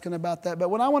always asking about that. But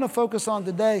what I want to focus on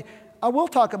today, I will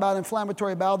talk about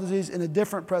inflammatory bowel disease in a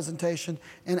different presentation,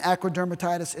 and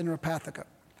acrodermatitis enteropathica.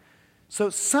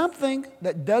 So something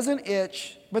that doesn't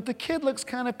itch, but the kid looks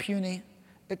kind of puny.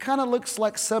 It kind of looks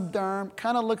like subderm,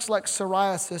 kind of looks like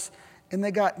psoriasis, and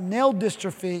they got nail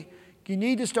dystrophy. You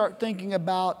need to start thinking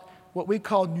about what we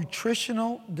call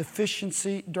nutritional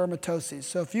deficiency dermatoses.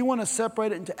 So if you want to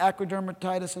separate it into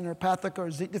acrodermatitis enteropathica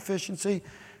or zinc deficiency,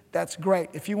 that's great.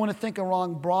 If you want to think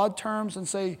along broad terms and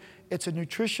say it's a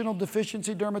nutritional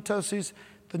deficiency dermatoses,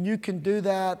 then you can do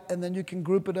that, and then you can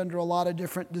group it under a lot of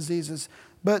different diseases.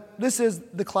 But this is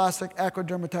the classic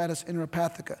acrodermatitis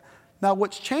enteropathica. Now,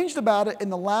 what's changed about it in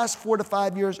the last 4 to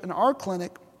 5 years in our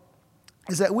clinic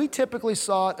is that we typically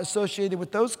saw it associated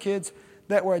with those kids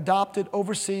that were adopted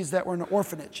overseas that were in an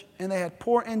orphanage, and they had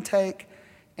poor intake,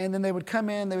 and then they would come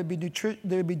in, they would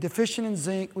be deficient in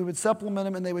zinc, we would supplement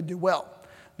them, and they would do well.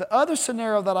 The other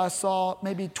scenario that I saw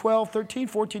maybe 12, 13,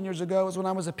 14 years ago was when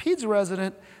I was a peds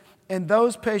resident, and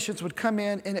those patients would come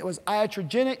in, and it was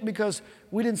iatrogenic because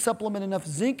we didn't supplement enough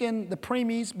zinc in the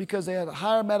preemies because they had a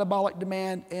higher metabolic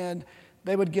demand, and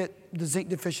they would get the zinc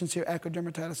deficiency or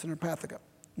acrodermatitis enteropathica.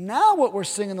 Now what we're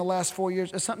seeing in the last 4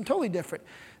 years is something totally different.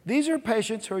 These are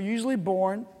patients who are usually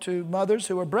born to mothers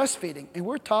who are breastfeeding, and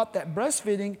we're taught that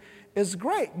breastfeeding is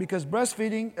great because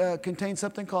breastfeeding contains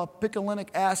something called picolinic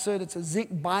acid. It's a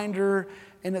zinc binder,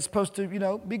 and it's supposed to,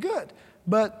 be good.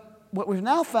 But what we've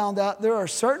now found out, there are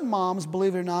certain moms,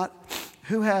 believe it or not,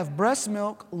 who have breast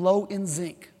milk low in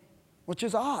zinc, which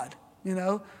is odd,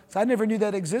 So I never knew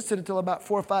that existed until about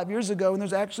 4 or 5 years ago, and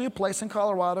there's actually a place in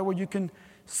Colorado where you can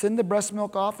send the breast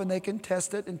milk off and they can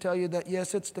test it and tell you that,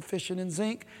 yes, it's deficient in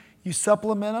zinc. You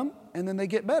supplement them, and then they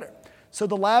get better. So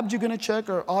the labs you're going to check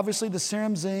are obviously the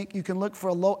serum zinc. You can look for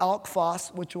a low alk phos,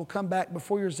 which will come back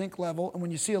before your zinc level. And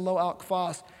when you see a low alk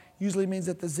phos, usually means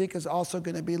that the zinc is also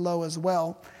going to be low as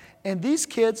well. And these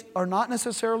kids are not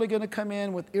necessarily going to come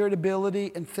in with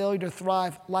irritability and failure to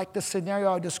thrive like the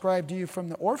scenario I described to you from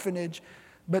the orphanage,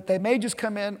 but they may just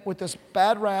come in with this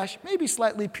bad rash, maybe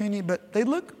slightly puny, but they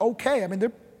look okay. I mean,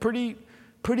 they're pretty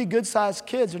good-sized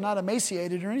kids. They're not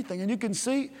emaciated or anything. And you can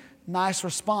see nice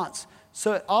response.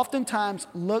 So it oftentimes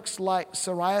looks like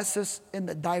psoriasis in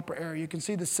the diaper area. You can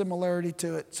see the similarity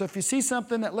to it. So if you see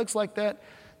something that looks like that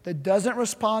doesn't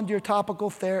respond to your topical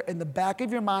therapy, in the back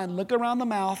of your mind, look around the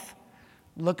mouth,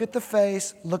 look at the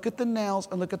face, look at the nails,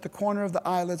 and look at the corner of the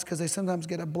eyelids because they sometimes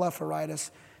get a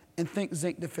blepharitis, and think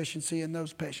zinc deficiency in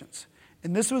those patients.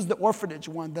 And this was the orphanage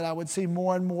one that I would see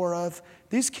more and more of.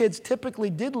 These kids typically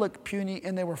did look puny,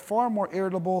 and they were far more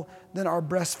irritable than our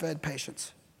breastfed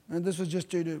patients. And this was just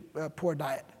due to poor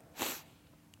diet.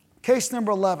 Case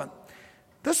number 11.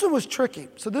 This one was tricky.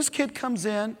 So this kid comes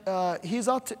in. He's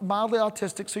mildly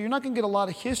autistic, so you're not going to get a lot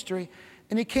of history.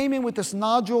 And he came in with this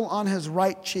nodule on his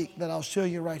right cheek that I'll show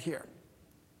you right here.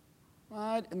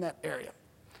 Right in that area.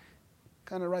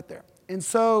 Kind of right there. And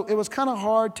so it was kind of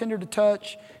hard, tender to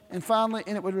touch, and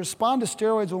it would respond to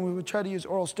steroids when we would try to use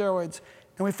oral steroids.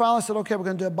 And we finally said, okay, we're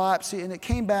going to do a biopsy, and it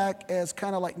came back as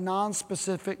kind of like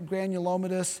non-specific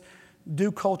granulomatous,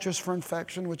 do cultures for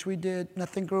infection, which we did.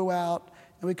 Nothing grew out,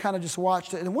 and we kind of just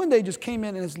watched it. And one day he just came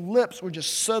in, and his lips were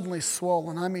just suddenly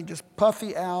swollen. I mean, just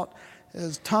puffy out.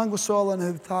 His tongue was swollen, and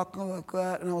he was talking like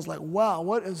that. And I was like, wow,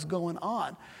 what is going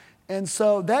on? And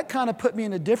so that kind of put me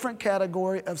in a different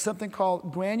category of something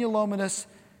called granulomatous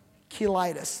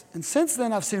cheilitis. And since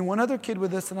then, I've seen one other kid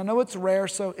with this, and I know it's rare.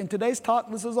 So in today's talk,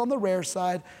 this is on the rare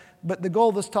side. But the goal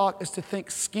of this talk is to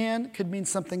think skin could mean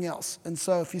something else. And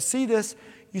so if you see this,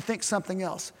 you think something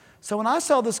else. So when I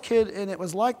saw this kid, and it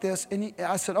was like this, and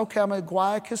I said, okay, I'm going to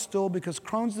guaiac his stool because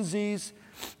Crohn's disease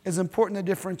is important in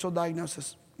differential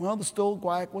diagnosis. Well, the stool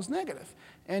guaiac was negative.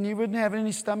 And he wouldn't have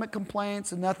any stomach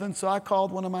complaints and nothing. So I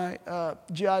called one of my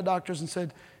GI doctors and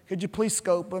said, could you please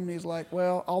scope him? And he's like,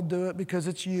 well, I'll do it because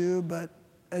it's you, but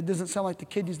it doesn't sound like the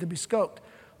kid needs to be scoped.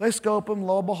 They scope him,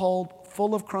 lo and behold,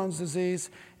 full of Crohn's disease.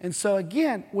 And so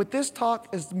again, what this talk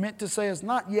is meant to say is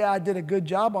not, yeah, I did a good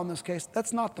job on this case.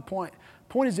 That's not the point.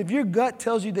 The point is if your gut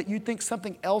tells you that you think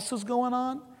something else is going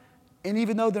on, and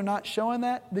even though they're not showing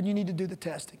that, then you need to do the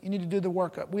testing. You need to do the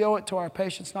workup. We owe it to our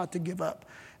patients not to give up.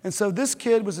 And so this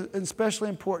kid was especially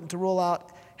important to rule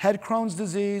out, had Crohn's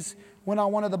disease, went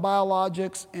on one of the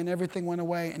biologics, and everything went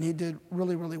away, and he did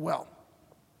really, really well.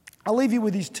 I'll leave you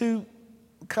with these two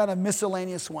kind of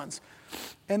miscellaneous ones.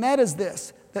 And that is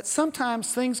this, that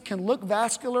sometimes things can look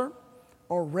vascular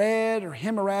or red or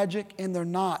hemorrhagic, and they're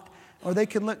not. Or they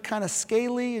can look kind of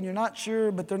scaly, and you're not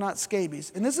sure, but they're not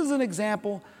scabies. And this is an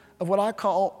example of what I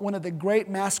call one of the great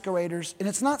masqueraders, and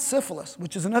it's not syphilis,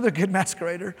 which is another good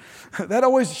masquerader. That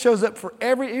always shows up for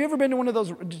have you ever been to one of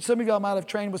those, some of y'all might have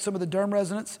trained with some of the derm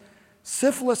residents.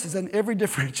 Syphilis is in every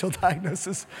differential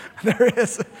diagnosis there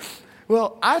is.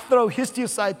 Well, I throw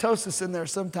histiocytosis in there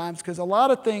sometimes because a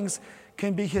lot of things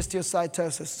can be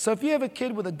histiocytosis. So if you have a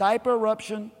kid with a diaper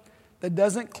eruption that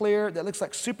doesn't clear, that looks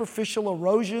like superficial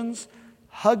erosions,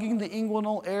 hugging the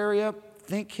inguinal area,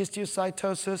 think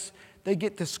histiocytosis. They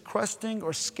get this crusting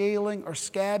or scaling or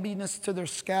scabbiness to their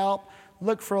scalp.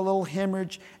 Look for a little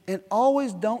hemorrhage. And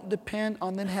always don't depend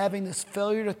on them having this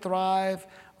failure to thrive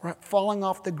or falling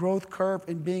off the growth curve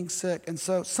and being sick. And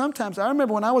so sometimes, I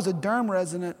remember when I was a derm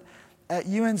resident at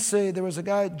UNC, there was a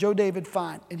guy, Joe David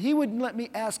Fine, and he wouldn't let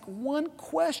me ask one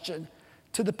question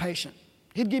to the patient.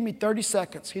 He'd give me 30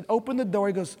 seconds. He'd open the door.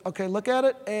 He goes, okay, look at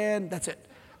it, and that's it.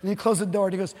 And he'd close the door,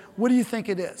 and he goes, what do you think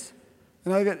it is?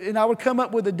 And I would come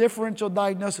up with a differential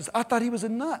diagnosis. I thought he was a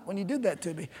nut when he did that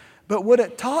to me. But what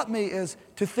it taught me is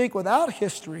to think without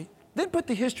history, then put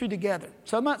the history together.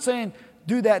 So I'm not saying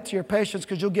do that to your patients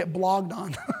because you'll get blogged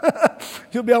on.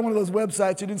 You'll be on one of those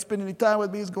websites. You didn't spend any time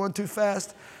with me. It's going too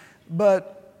fast.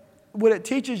 But what it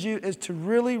teaches you is to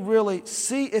really, really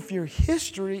see if your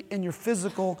history and your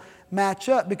physical match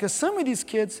up. Because some of these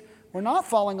kids were not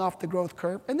falling off the growth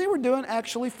curve, and they were doing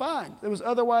actually fine. It was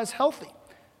otherwise healthy.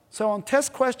 So on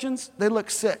test questions, they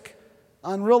look sick.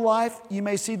 On real life, you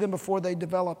may see them before they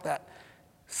develop that.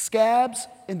 Scabs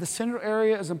in the central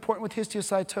area is important with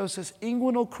histiocytosis.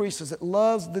 Inguinal creases, it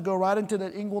loves to go right into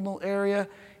that inguinal area.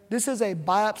 This is a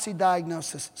biopsy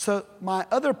diagnosis. So my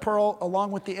other pearl,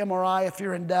 along with the MRI, if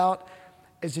you're in doubt,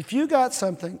 is if you got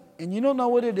something and you don't know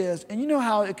what it is, and you know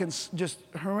how it can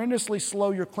just horrendously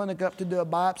slow your clinic up to do a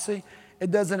biopsy.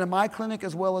 It does it in my clinic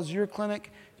as well as your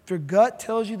clinic. If your gut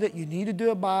tells you that you need to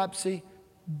do a biopsy,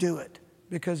 do it.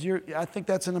 Because I think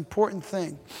that's an important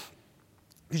thing.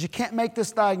 Because you can't make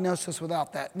this diagnosis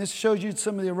without that. And this shows you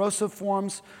some of the erosive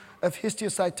forms of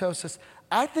histiocytosis.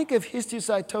 I think of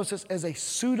histiocytosis as a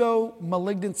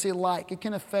pseudo-malignancy-like. It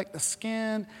can affect the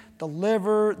skin, the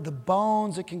liver, the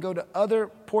bones. It can go to other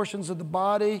portions of the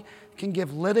body. It can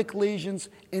give lytic lesions.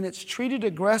 And it's treated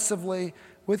aggressively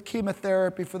with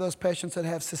chemotherapy for those patients that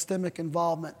have systemic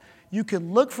involvement. You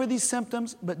can look for these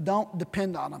symptoms, but don't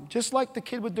depend on them. Just like the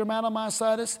kid with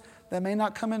dermatomyositis that may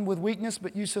not come in with weakness,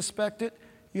 but you suspect it,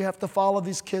 you have to follow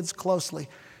these kids closely.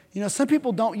 You know, some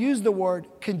people don't use the word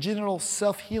congenital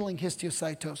self-healing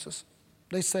histiocytosis.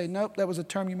 They say, nope, that was a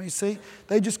term you may see.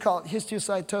 They just call it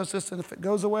histiocytosis, and if it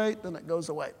goes away, then it goes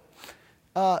away.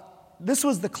 This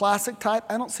was the classic type.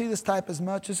 I don't see this type as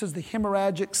much. This is the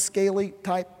hemorrhagic, scaly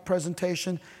type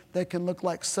presentation that can look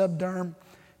like subderm.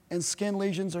 And skin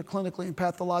lesions are clinically and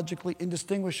pathologically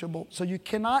indistinguishable. So you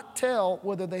cannot tell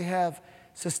whether they have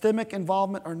systemic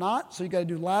involvement or not. So you got to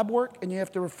do lab work, and you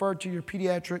have to refer to your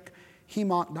pediatric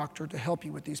hem-onc doctor to help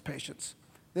you with these patients.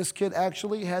 This kid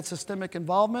actually had systemic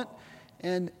involvement,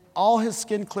 and all his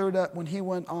skin cleared up when he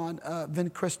went on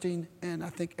vincristine and I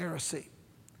think Arac.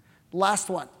 Last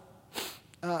one.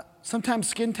 Sometimes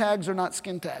skin tags are not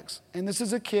skin tags. And this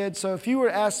is a kid, so if you were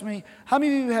to ask me, how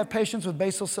many of you have patients with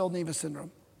basal cell nevus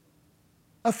syndrome?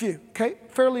 A few, okay?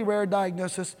 Fairly rare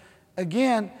diagnosis.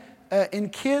 Again, in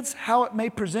kids, how it may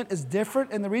present is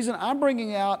different, and the reason I'm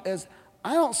bringing out is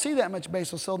I don't see that much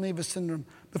basal cell nevus syndrome,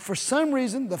 but for some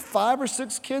reason, the 5 or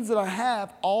 6 kids that I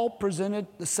have all presented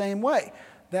the same way.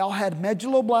 They all had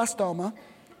medulloblastoma.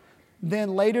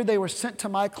 Then later they were sent to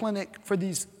my clinic for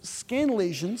these skin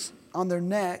lesions on their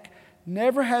neck,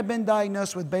 never had been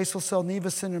diagnosed with basal cell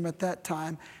nevus syndrome at that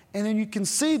time. And then you can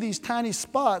see these tiny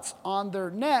spots on their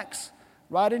necks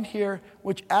right in here,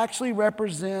 which actually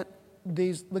represent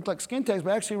these, look like skin tags,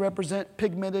 but actually represent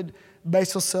pigmented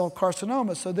basal cell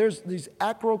carcinoma. So there's these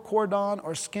acrocordon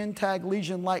or skin tag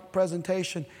lesion-like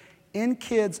presentation in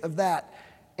kids of that.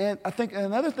 And I think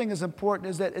another thing that's important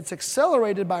is that it's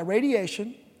accelerated by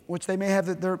radiation, which they may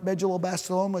have their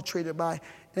medulloblastoma treated by.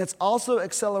 And it's also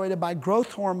accelerated by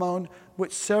growth hormone,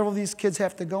 which several of these kids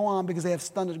have to go on because they have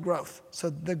stunted growth. So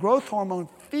the growth hormone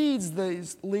feeds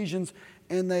these lesions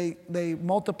and they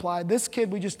multiply. This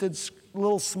kid, we just did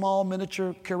little small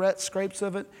miniature curette scrapes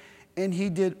of it, and he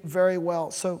did very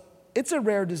well. So it's a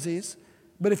rare disease,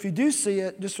 but if you do see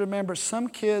it, just remember some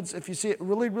kids, if you see it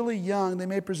really, really young, they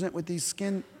may present with these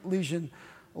skin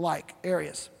lesion-like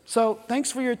areas. So thanks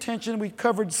for your attention. We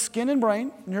covered skin and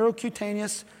brain,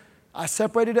 neurocutaneous. I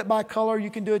separated it by color.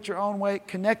 You can do it your own way.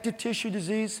 Connective tissue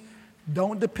disease.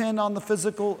 Don't depend on the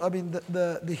physical,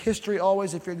 the history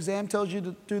always. If your exam tells you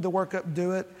to do the workup,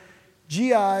 do it.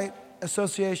 GI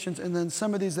associations, and then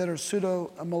some of these that are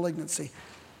pseudo-malignancy.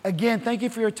 Again, thank you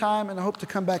for your time, and I hope to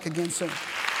come back again soon.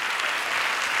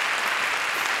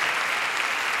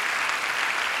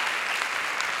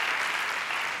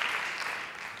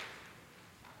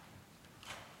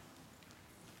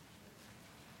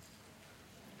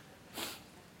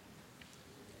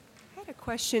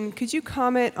 Question, could you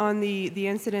comment on the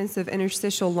incidence of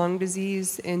interstitial lung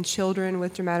disease in children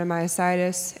with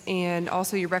dermatomyositis and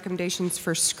also your recommendations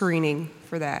for screening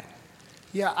for that?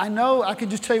 Yeah, I know. I can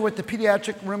just tell you what the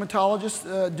pediatric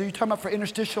rheumatologist, do you talk about for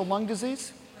interstitial lung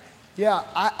disease? Yeah,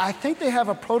 I think they have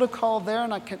a protocol there,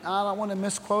 and I don't want to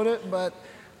misquote it, but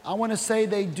I want to say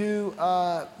they do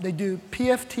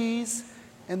PFTs,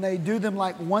 and they do them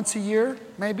like once a year,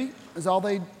 maybe, is all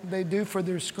they do for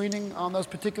their screening on those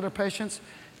particular patients.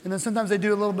 And then sometimes they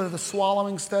do a little bit of the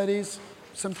swallowing studies.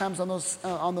 sometimes on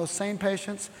those same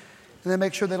patients, and then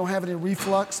make sure they don't have any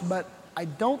reflux. But I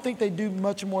don't think they do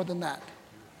much more than that,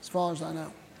 as far as I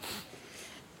know.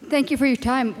 Thank you for your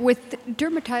time. With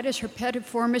dermatitis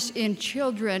herpetiformis in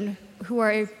children who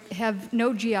have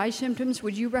no GI symptoms,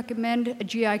 would you recommend a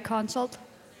GI consult?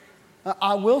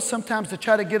 I will sometimes to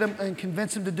try to get them and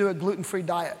convince them to do a gluten-free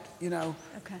diet,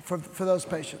 Okay. for those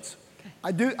patients.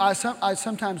 Okay. I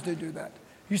sometimes do that.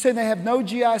 You say they have no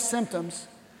GI symptoms,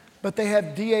 but they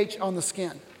have DH on the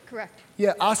skin. Correct.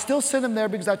 Yeah, I still send them there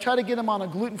because I try to get them on a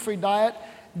gluten-free diet.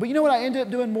 But you know what I ended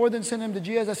up doing more than sending them to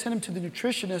GIs? I send them to the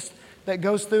nutritionist that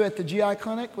goes through at the GI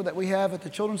clinic that we have at the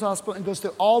Children's Hospital and goes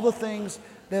through all the things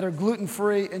that are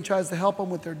gluten-free and tries to help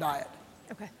them with their diet.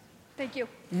 Okay. Thank you.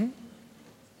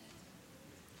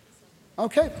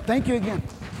 Okay, thank you again.